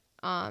board.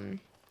 And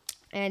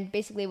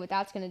basically what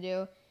that's going to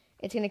do,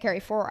 it's going to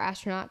carry 4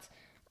 astronauts.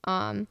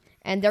 And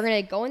they're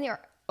going to go in the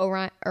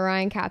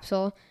Orion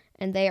capsule,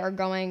 and they are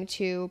going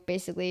to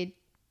basically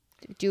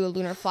do a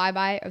lunar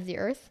flyby of the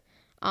Earth.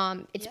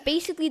 It's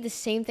basically the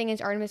same thing as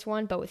Artemis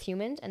 1, but with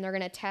humans, and they're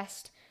going to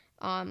test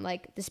the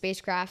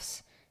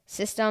spacecraft's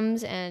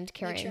systems and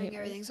make sure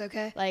everything's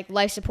okay,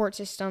 life support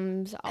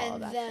systems, all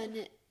of that.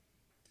 And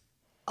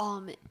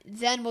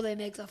then will they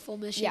make the full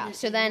mission? Yeah.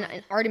 So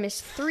then Artemis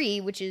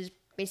 3, which is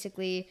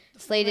basically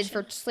slated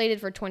for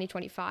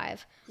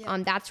 2025. Yeah.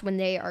 That's when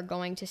they are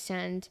going to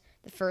send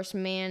the first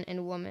man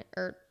and woman,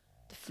 or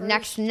the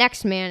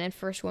next man and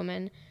first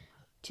woman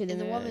to the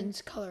moon. The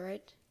woman's color,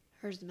 right?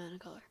 Hers the man of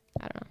color.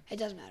 I don't know. It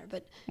doesn't matter,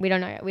 but we don't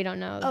know yet. We don't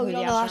know. Oh, we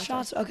don't know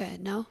astronauts. Okay,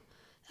 no.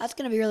 that's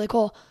going to be really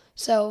cool.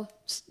 So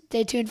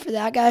stay tuned for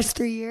that, guys.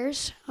 3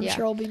 years. I'm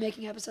sure we'll be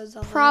making episodes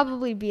on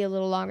Probably be a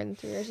little longer than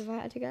 3 years if I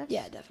had to guess.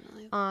 Yeah,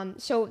 definitely.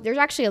 So there's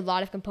actually a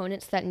lot of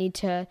components that need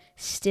to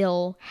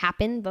still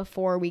happen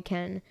before we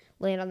can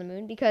land on the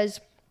moon,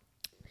 because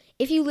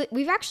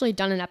we've actually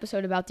done an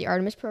episode about the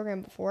Artemis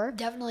program before.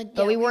 Definitely.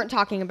 But we weren't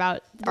talking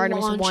about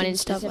Artemis 1 in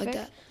stuff specific.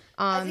 like that.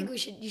 I think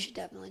you should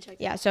definitely check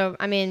that. Yeah, so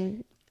I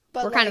mean,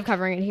 but we're kind of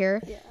covering it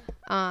here.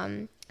 Yeah.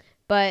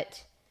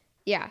 But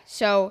yeah,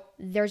 so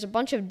there's a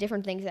bunch of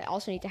different things that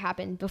also need to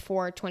happen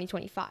before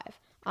 2025.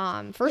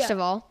 First of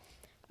all,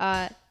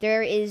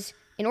 there is,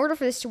 in order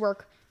for this to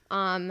work,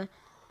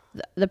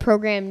 the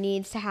program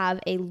needs to have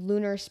a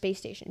lunar space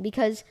station,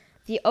 because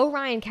the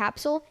Orion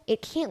capsule,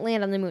 it can't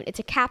land on the moon. It's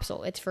a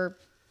capsule. It's for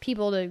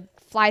people to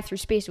fly through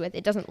space with.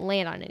 It doesn't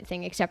land on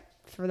anything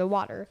except for the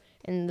water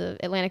in the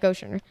Atlantic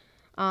Ocean.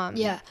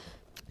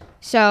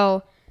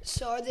 So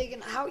are they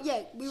gonna? How?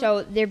 Yeah.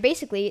 They're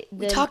basically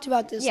we talked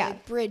about this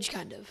like bridge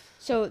kind of.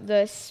 So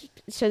the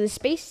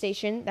space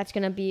station that's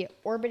gonna be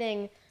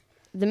orbiting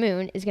the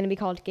moon is gonna be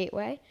called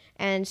Gateway,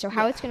 and so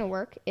how it's gonna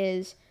work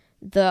is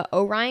the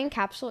Orion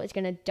capsule is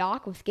gonna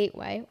dock with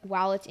Gateway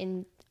while it's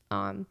in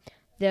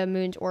the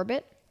moon's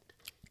orbit,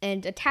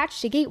 and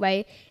attached to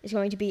Gateway is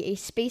going to be a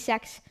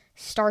SpaceX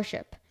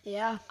Starship.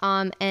 Yeah.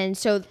 And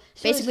so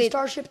basically, is the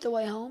Starship the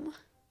way home?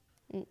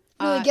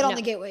 No, they get on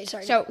the Gateway.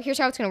 Sorry. So here's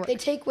how it's gonna work. They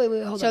take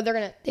hold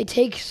on. They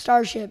take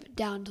Starship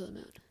down to the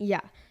moon.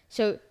 Yeah.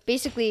 So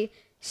basically,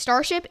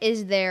 Starship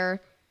is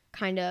their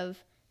kind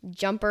of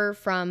jumper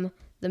from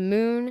the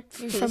moon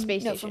to the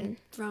space station.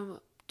 From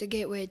the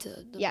Gateway to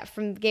the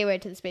from Gateway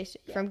to the space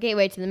from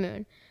Gateway to the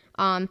moon.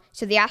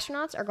 So the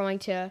astronauts are going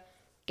to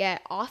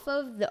get off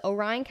of the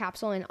Orion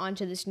capsule and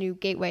onto this new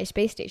Gateway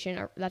space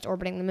station that's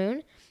orbiting the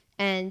moon,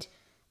 and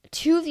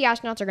 2 of the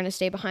astronauts are going to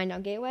stay behind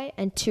on Gateway,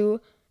 and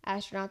 2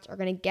 astronauts are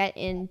going to get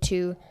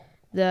into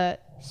the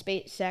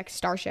SpaceX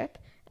Starship,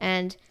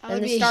 and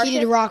then the Starship, a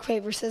heated rock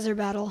paper scissors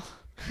battle.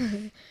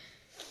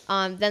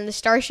 Then the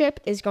Starship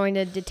is going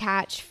to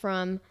detach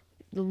from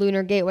the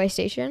lunar Gateway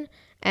station,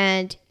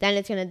 and then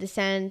it's going to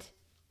descend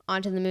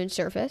onto the moon's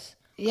surface.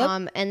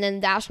 Yep. And then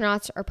the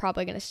astronauts are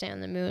probably going to stay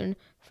on the moon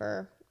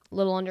for a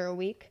little under a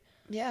week.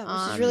 Yeah,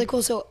 which is really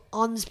cool. So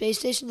on the space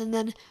station, and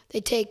then they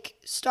take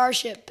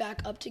Starship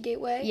back up to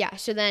Gateway. Yeah,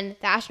 so then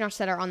the astronauts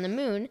that are on the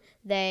moon,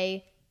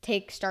 they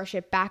take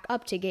Starship back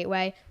up to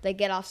Gateway. They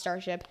get off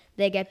Starship.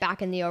 They get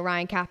back in the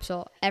Orion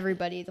capsule.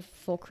 Everybody, the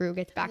full crew,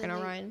 gets back in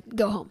Orion.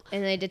 Go home.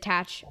 And they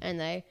detach and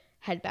they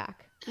head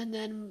back. And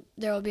then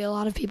there will be a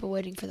lot of people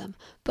waiting for them.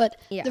 But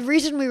the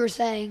reason we were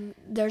saying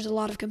there's a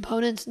lot of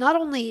components, not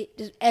only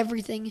does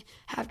everything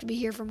have to be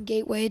here from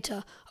Gateway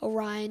to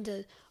Orion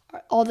to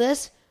all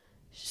this,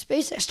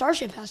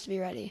 Starship has to be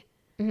ready.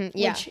 Mm-hmm,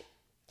 yeah.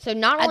 So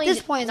not only at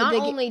this point,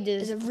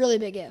 is a really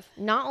big if.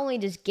 Not only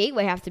does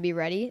Gateway have to be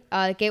ready,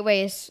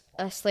 Gateway is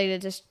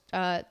slated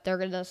to they're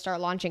going to start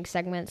launching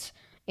segments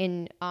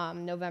in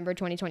November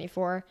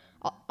 2024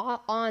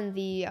 on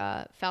the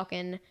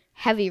Falcon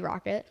Heavy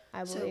rocket,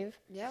 I believe.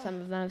 Some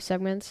of them have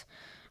segments.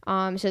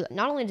 So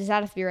not only does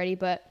that have to be ready,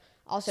 but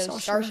also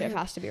Starship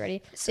has to be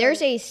ready. So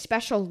there's a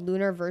special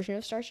lunar version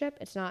of Starship.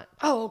 It's not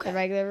the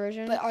regular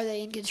version. But are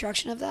they in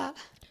construction of that?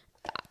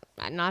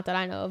 Not that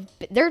I know of.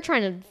 But they're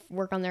trying to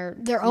work on their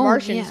own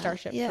Martian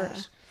Starship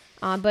first.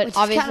 But which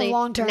obviously,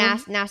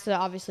 NASA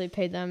obviously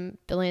paid them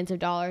billions of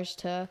dollars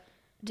to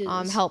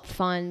help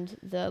fund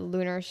the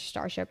lunar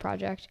Starship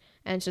project.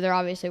 And so they're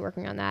obviously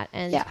working on that.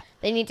 And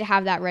they need to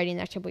have that ready in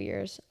the next couple of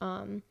years.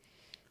 So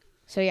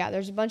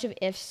there's a bunch of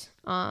ifs.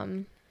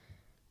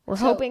 We're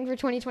hoping for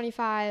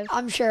 2025.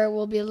 I'm sure it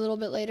will be a little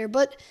bit later.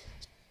 But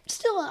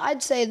still,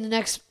 I'd say in the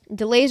next...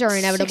 Delays are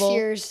inevitable.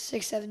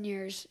 7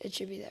 years, it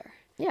should be there.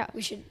 Yeah.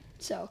 We should...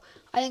 So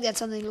I think that's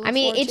something to look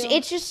forward to.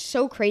 It's just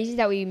so crazy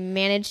that we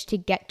managed to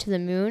get to the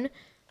moon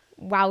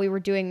while we were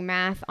doing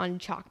math on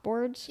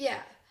chalkboards. Yeah.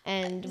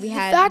 And the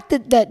fact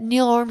that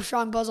Neil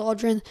Armstrong, Buzz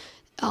Aldrin,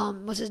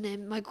 what's his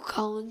name, Michael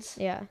Collins,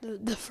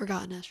 the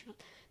forgotten astronaut,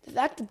 the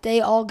fact that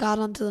they all got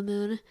onto the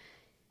moon.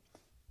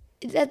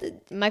 Is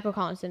that Michael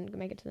Collins didn't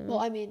make it to the moon. Well,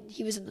 I mean,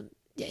 he was in the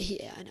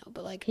I know,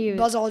 but like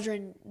Buzz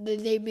Aldrin,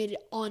 they made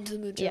it onto the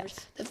moon surface.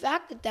 Yes. The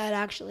fact that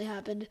actually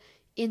happened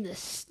in the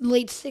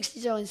late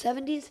 60s, early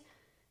 70s.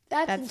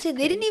 That's insane. Crazy.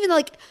 They didn't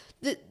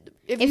even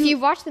if you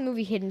watch the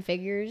movie Hidden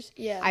Figures,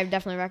 I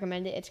definitely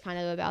recommend it. It's kind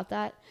of about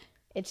that.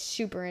 It's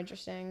super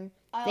interesting.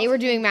 They were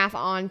doing math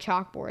on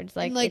chalkboards.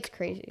 It's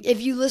crazy.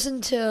 If you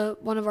listen to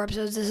one of our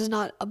episodes, this is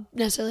not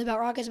necessarily about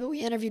rockets, but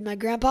we interviewed my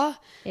grandpa,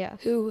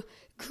 who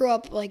grew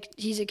up,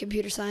 he's a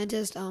computer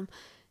scientist.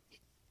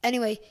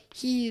 Anyway,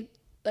 he,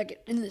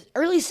 in the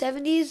early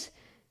 70s,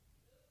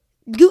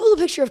 Google a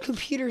picture of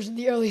computers in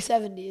the early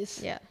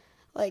 70s. Yeah.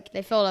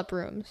 They filled up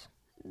rooms.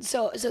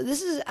 So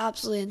this is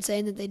absolutely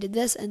insane that they did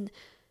this, and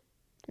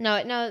no,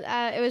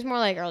 it was more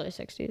like early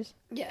 60s.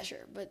 Yeah,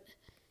 sure, but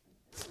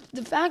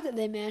the fact that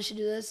they managed to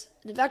do this,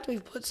 and the fact that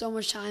we've put so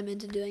much time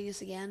into doing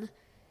this again,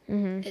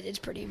 it's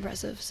pretty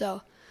impressive.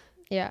 So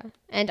Yeah.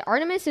 And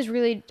Artemis is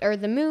really, or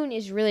the moon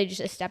is really just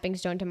a stepping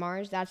stone to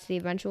Mars. That's the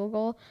eventual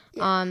goal.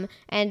 Yeah.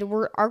 And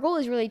our goal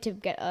is really to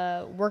get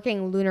a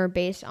working lunar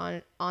base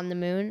on the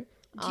moon.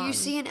 Do you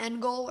see an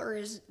end goal, or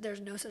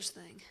there's no such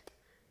thing?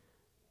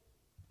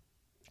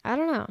 I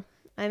don't know.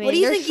 I mean, What do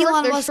you think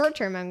Elon there's Musk?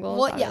 short-term end goals.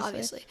 What? Yeah,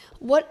 obviously.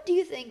 What do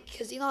you think?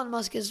 Because Elon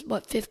Musk is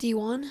what,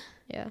 51?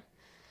 Yeah.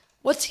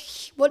 What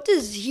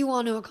does he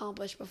want to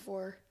accomplish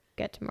before?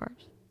 Get to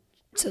Mars.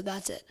 So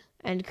that's it.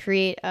 And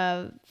create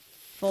a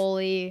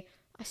fully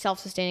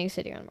self-sustaining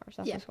city on Mars.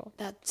 That's his goal.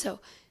 So.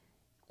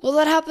 Will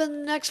that happen in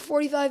the next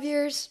 45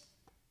 years?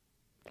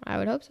 I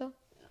would hope so.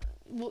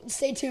 Well,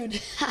 stay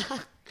tuned.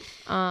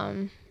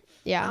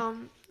 Yeah.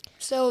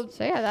 So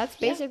yeah, that's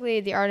basically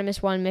the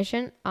Artemis 1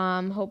 mission.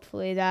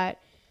 Hopefully that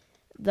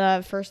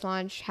the first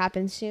launch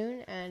happens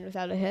soon and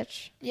without a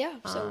hitch. Yeah.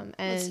 So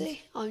let's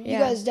see. You yeah.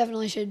 guys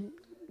definitely should.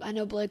 I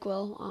know Blake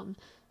will.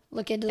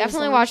 Look into this.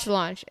 Definitely watch the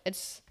launch.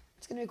 It's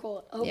gonna be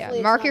cool.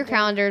 Hopefully mark your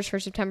calendars for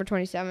September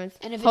 27th.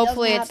 And if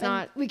hopefully it doesn't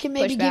happen, it's not. We can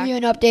maybe give you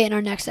an update in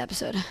our next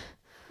episode.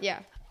 Yeah.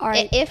 All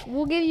right. If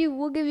we'll give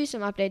you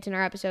some updates in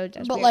our episodes.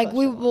 But like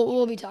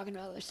we'll be talking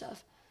about other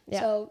stuff.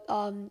 Yeah.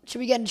 So should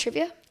we get into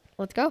trivia?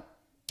 Let's go.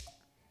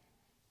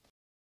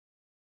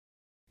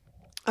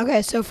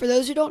 Okay, so for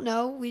those who don't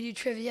know, we do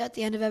trivia at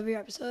the end of every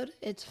episode.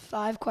 It's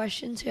 5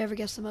 questions. Whoever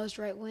gets the most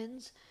right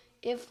wins.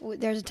 If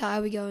there's a tie,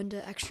 we go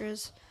into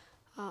extras.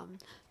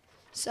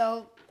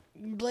 So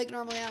Blake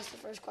normally asks the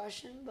first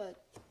question,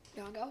 but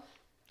you want to go?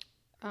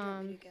 Do you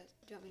want me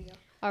to go?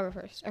 I'll go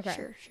first. Okay.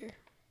 Sure.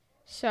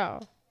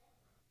 So,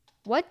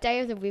 what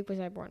day of the week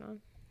was I born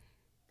on?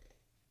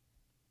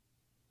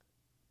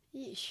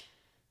 Yeesh.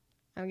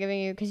 I'm giving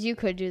you, because you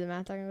could do the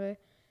math technically.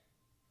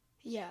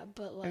 Yeah,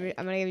 but I'm going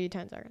to give you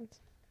 10 seconds.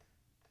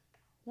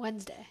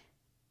 Wednesday.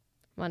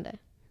 Monday.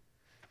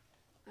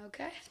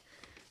 Okay.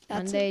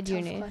 That's Monday, a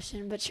tough June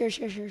question, but sure.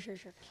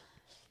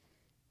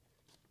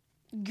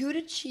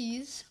 Gouda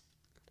cheese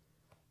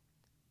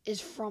is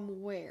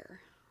from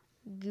where?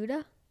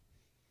 Gouda?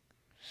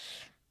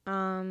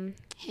 Hint,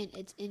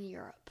 it's in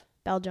Europe.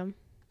 Belgium.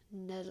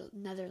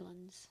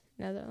 Netherlands.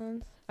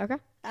 Okay.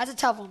 That's a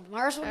tough one.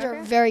 My ones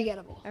are very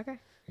gettable. Okay.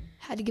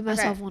 Had to give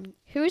myself one.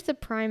 Who is the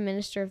Prime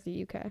Minister of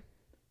the UK?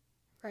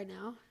 Right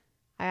now?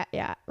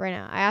 Right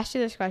now. I asked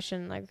you this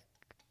question like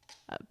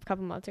a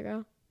couple months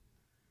ago,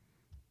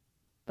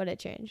 but it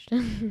changed. I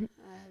have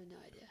no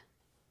idea.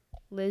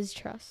 Liz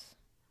Truss.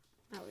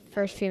 I would know.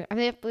 First female. I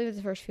believe it's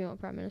the first female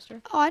Prime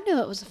Minister. Oh, I knew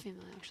it was a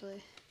female,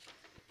 actually.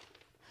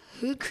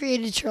 Who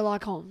created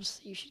Sherlock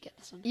Holmes? You should get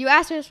this one. You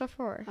asked me this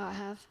before. Oh, I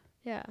have?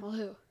 Yeah. Well,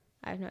 who?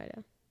 I have no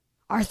idea.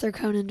 Arthur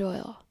Conan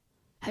Doyle.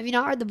 Have you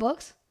not read the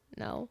books?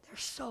 No. They're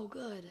so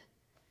good.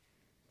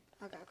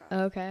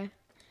 Okay.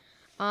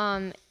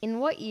 In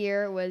what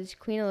year was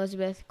Queen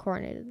Elizabeth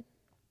coronated?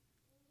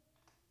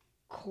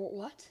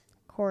 What?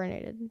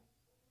 Coronated.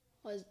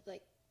 Was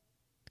like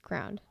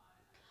Crowned.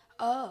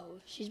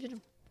 Oh, she's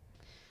been.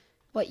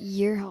 What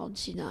year? How old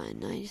is she?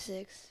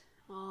 96.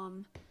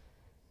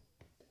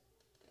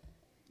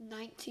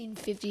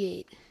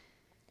 1958.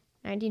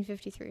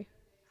 1953.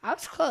 I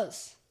was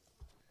close.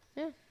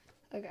 Yeah.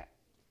 Okay.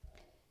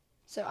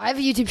 So I have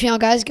a YouTube channel,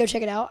 guys. Go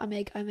check it out. I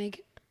make.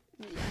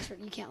 You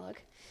can't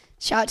look.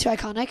 Shout out to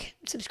Iconic.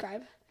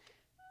 Subscribe.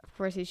 Of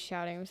course, he's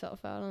shouting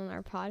himself out on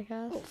our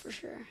podcast. Oh, for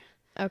sure.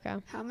 Okay.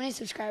 How many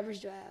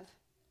subscribers do I have?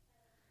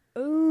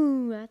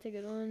 Ooh, that's a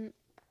good one.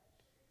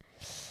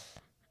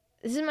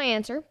 This is my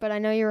answer, but I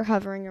know you were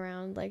hovering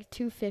around like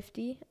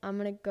 250. I'm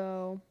going to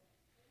go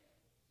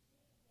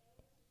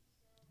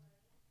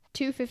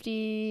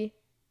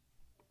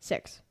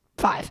 256.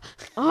 5.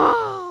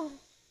 Oh!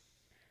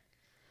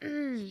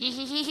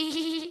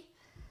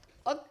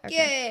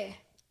 Okay.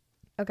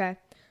 Okay.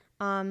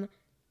 I'm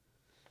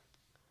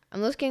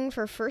looking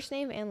for first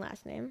name and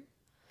last name.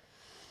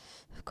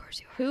 Of course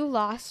you are. Who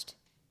lost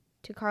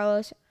to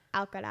Carlos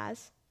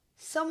Alcaraz?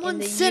 Someone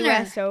in the sinner.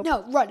 US Open.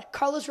 No, Rudd.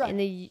 Carlos Rudd. In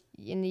the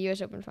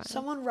U.S. Open final.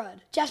 Someone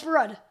Rudd. Jasper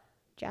Rudd.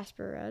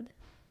 Jasper Rudd?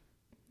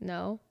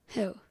 No.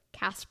 Who?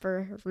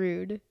 Casper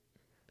Ruud.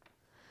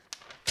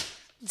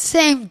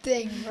 Same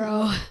thing,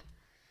 bro.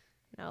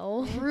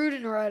 No. Ruud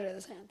and Rudd are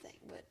the same thing,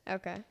 but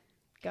Okay.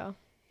 Go.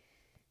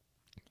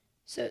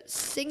 so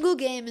single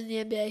game in the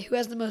NBA. Who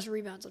has the most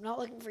rebounds? I'm not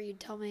looking for you to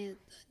tell me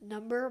the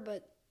number,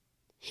 but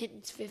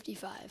hint's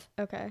 55.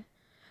 Okay.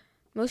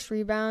 Most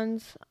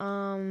rebounds.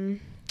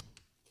 I'm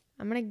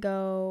gonna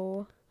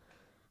go.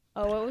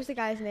 Oh, what was the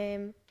guy's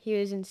name? He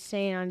was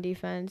insane on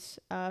defense.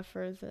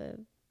 For the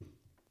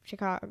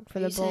Chicago for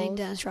the Bulls. Are you saying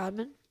Dennis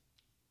Rodman?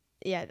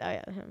 Yeah. Oh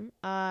yeah, him.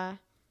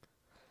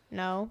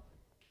 No.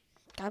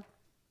 God.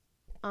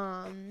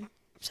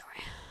 Sorry.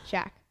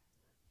 Shaq.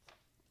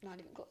 Not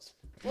even close.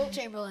 Wilt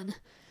Chamberlain.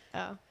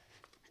 Oh.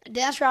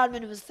 Dennis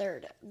Rodman was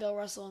third. Bill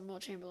Russell and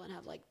Wilt Chamberlain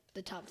have like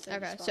the top 30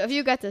 Okay. spots. So if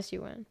you get this,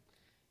 you win.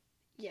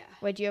 Yeah.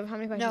 Wait, do you have how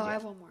many questions? No, do you I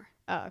have one more.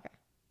 Oh, okay.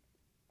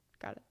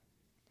 Got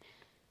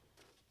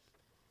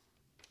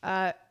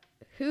it.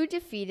 Who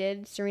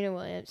defeated Serena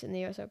Williams in the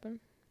U.S. Open?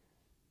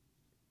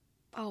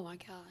 Oh my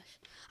gosh.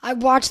 I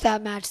watched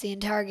that match the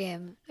entire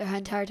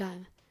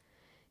time.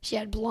 She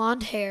had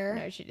blonde hair.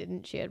 No, she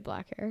didn't. She had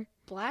black hair.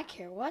 Black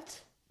hair?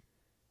 What?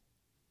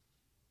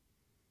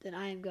 Then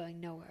I am going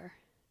nowhere.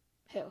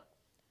 Who?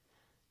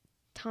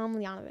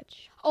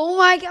 Tomljanovic. Oh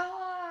my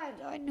god!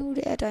 I knew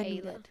that. I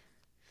knew that.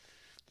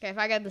 Okay, if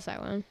I get this, I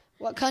win.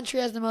 What country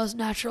has the most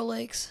natural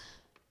lakes?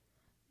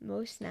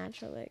 Most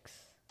natural lakes.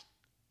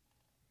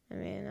 I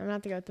mean, I'm gonna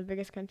have to go with the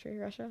biggest country,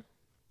 Russia.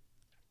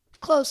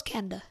 Close,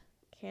 Canada.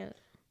 Canada.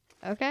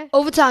 Okay.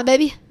 Overtime,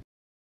 baby.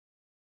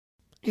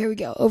 Here we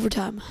go.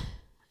 Overtime.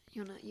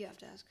 You have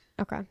to ask.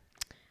 Okay.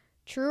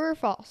 True or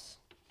false?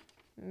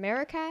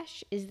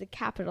 Marrakesh is the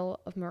capital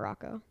of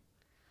Morocco.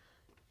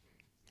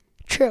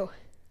 True.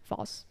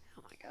 False.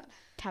 Oh my god.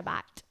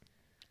 Tabat.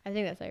 I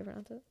think that's how you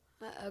pronounce it.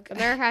 Okay. But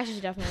Marrakesh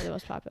is definitely the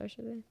most popular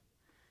city.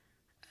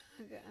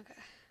 Okay.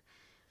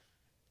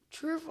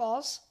 True or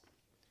false?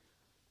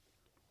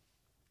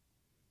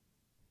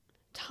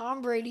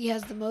 Tom Brady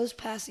has the most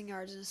passing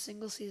yards in a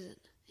single season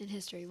in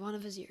history, one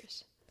of his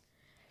years.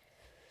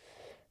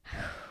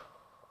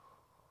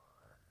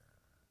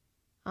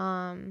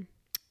 Dang,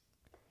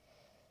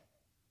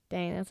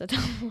 that's a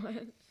tough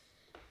one.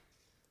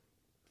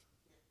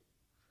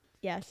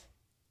 Yes.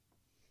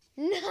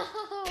 No.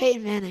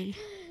 Peyton Manning.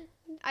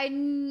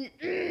 I.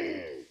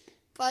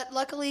 But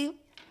luckily,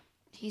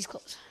 he's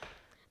close.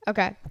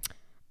 Okay.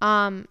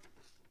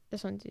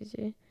 This one's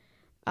easy.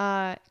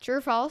 True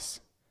or false?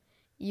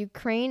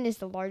 Ukraine is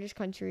the largest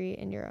country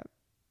in Europe.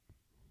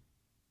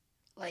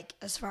 Like,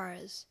 as far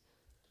as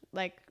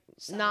Like,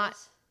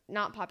 size?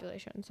 not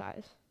population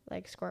size.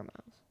 Like square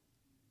miles.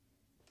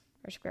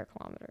 Or square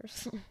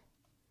kilometers.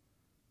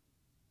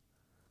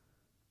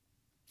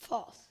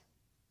 False.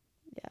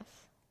 Yes.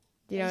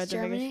 Do you know Is what the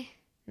Germany? biggest?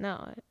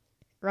 No,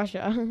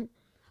 Russia.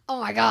 Oh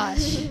my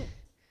gosh.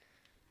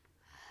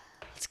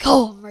 Let's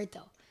go. I'm right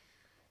though.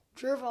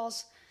 True or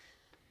false?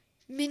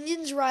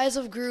 Minions Rise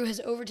of Gru has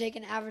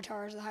overtaken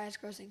Avatar as the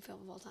highest grossing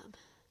film of all time.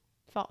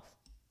 False.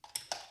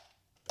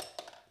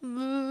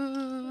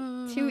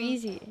 Too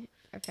easy.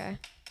 Okay.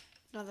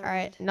 Another All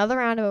right. round. Another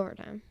round of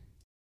overtime.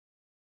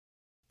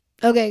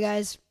 Okay,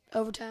 guys.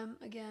 Overtime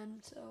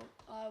again. So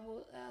I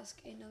will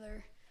ask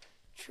another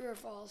true or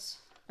false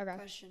Okay.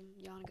 question.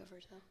 You want to go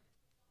first, though?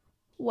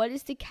 What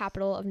is the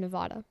capital of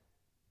Nevada?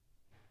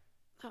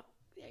 Oh,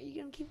 are you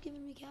going to keep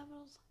giving me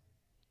capitals?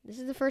 This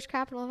is the first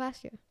capital I've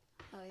asked you.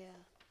 Oh, yeah.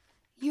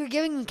 You were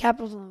giving me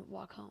capitals on the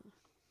walk home.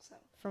 So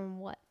From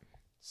what?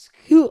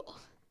 school.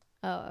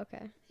 Oh,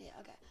 okay. Yeah,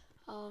 okay.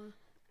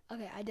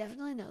 Okay, I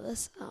definitely know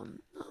this.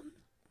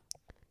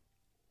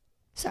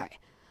 Sorry.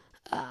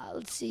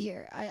 Let's see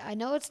here. I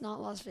know it's not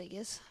Las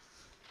Vegas.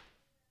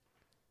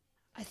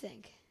 I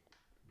think.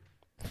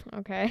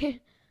 Okay.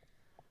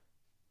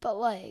 But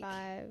like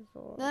 5,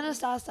 4. no,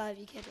 stop,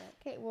 you can't do that.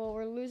 Okay, well,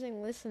 we're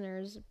losing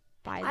listeners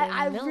by the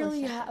I millisecond.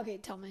 really okay,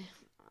 tell me.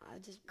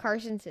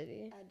 Carson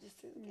City,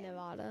 okay.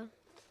 Nevada.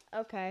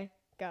 Okay,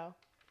 go.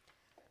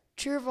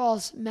 True or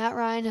false? Matt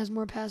Ryan has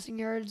more passing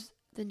yards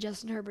than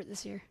Justin Herbert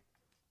this year.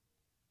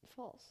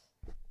 False.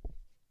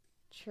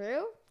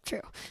 True?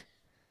 True.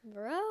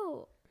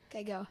 Bro.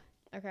 Okay, go.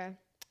 Okay.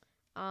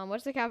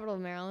 What's the capital of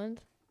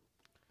Maryland?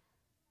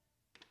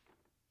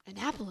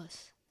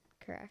 Annapolis.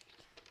 Correct.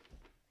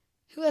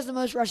 Who has the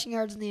most rushing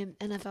yards in the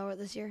NFL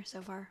this year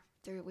so far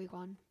through week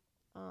 1?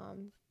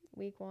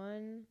 Week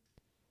 1.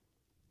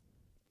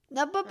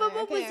 No,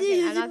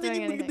 Okay, I'm not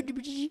doing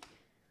anything.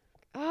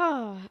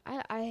 Oh,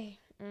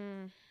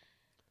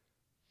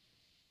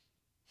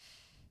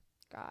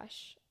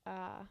 gosh.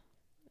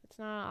 It's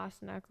not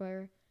Austin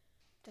Eckler.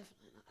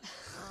 Definitely not.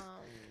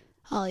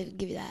 I'll even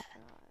give you that.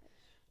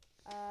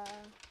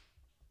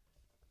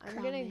 I'm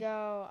gonna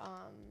go.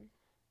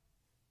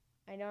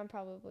 I know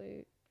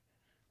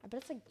I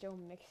bet it's like Joe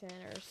Mixon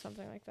or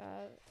something like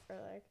that, or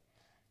like.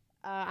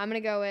 I'm gonna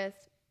go with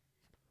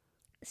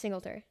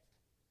Singletary.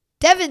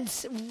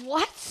 Devins,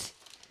 what?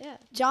 Yeah.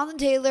 Jonathan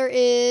Taylor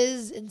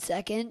is in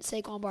second.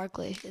 Saquon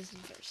Barkley is in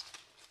first.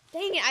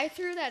 Dang it! I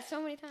threw that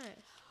so many times.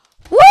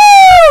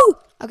 Woo!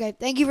 Okay,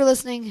 thank you for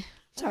listening.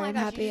 Sorry, I'm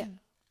happy. You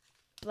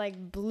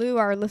just, blew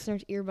our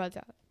listeners' earbuds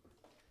out.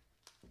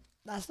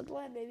 That's the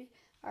plan, baby.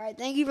 All right,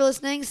 thank you for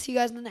listening. See you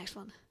guys in the next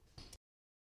one.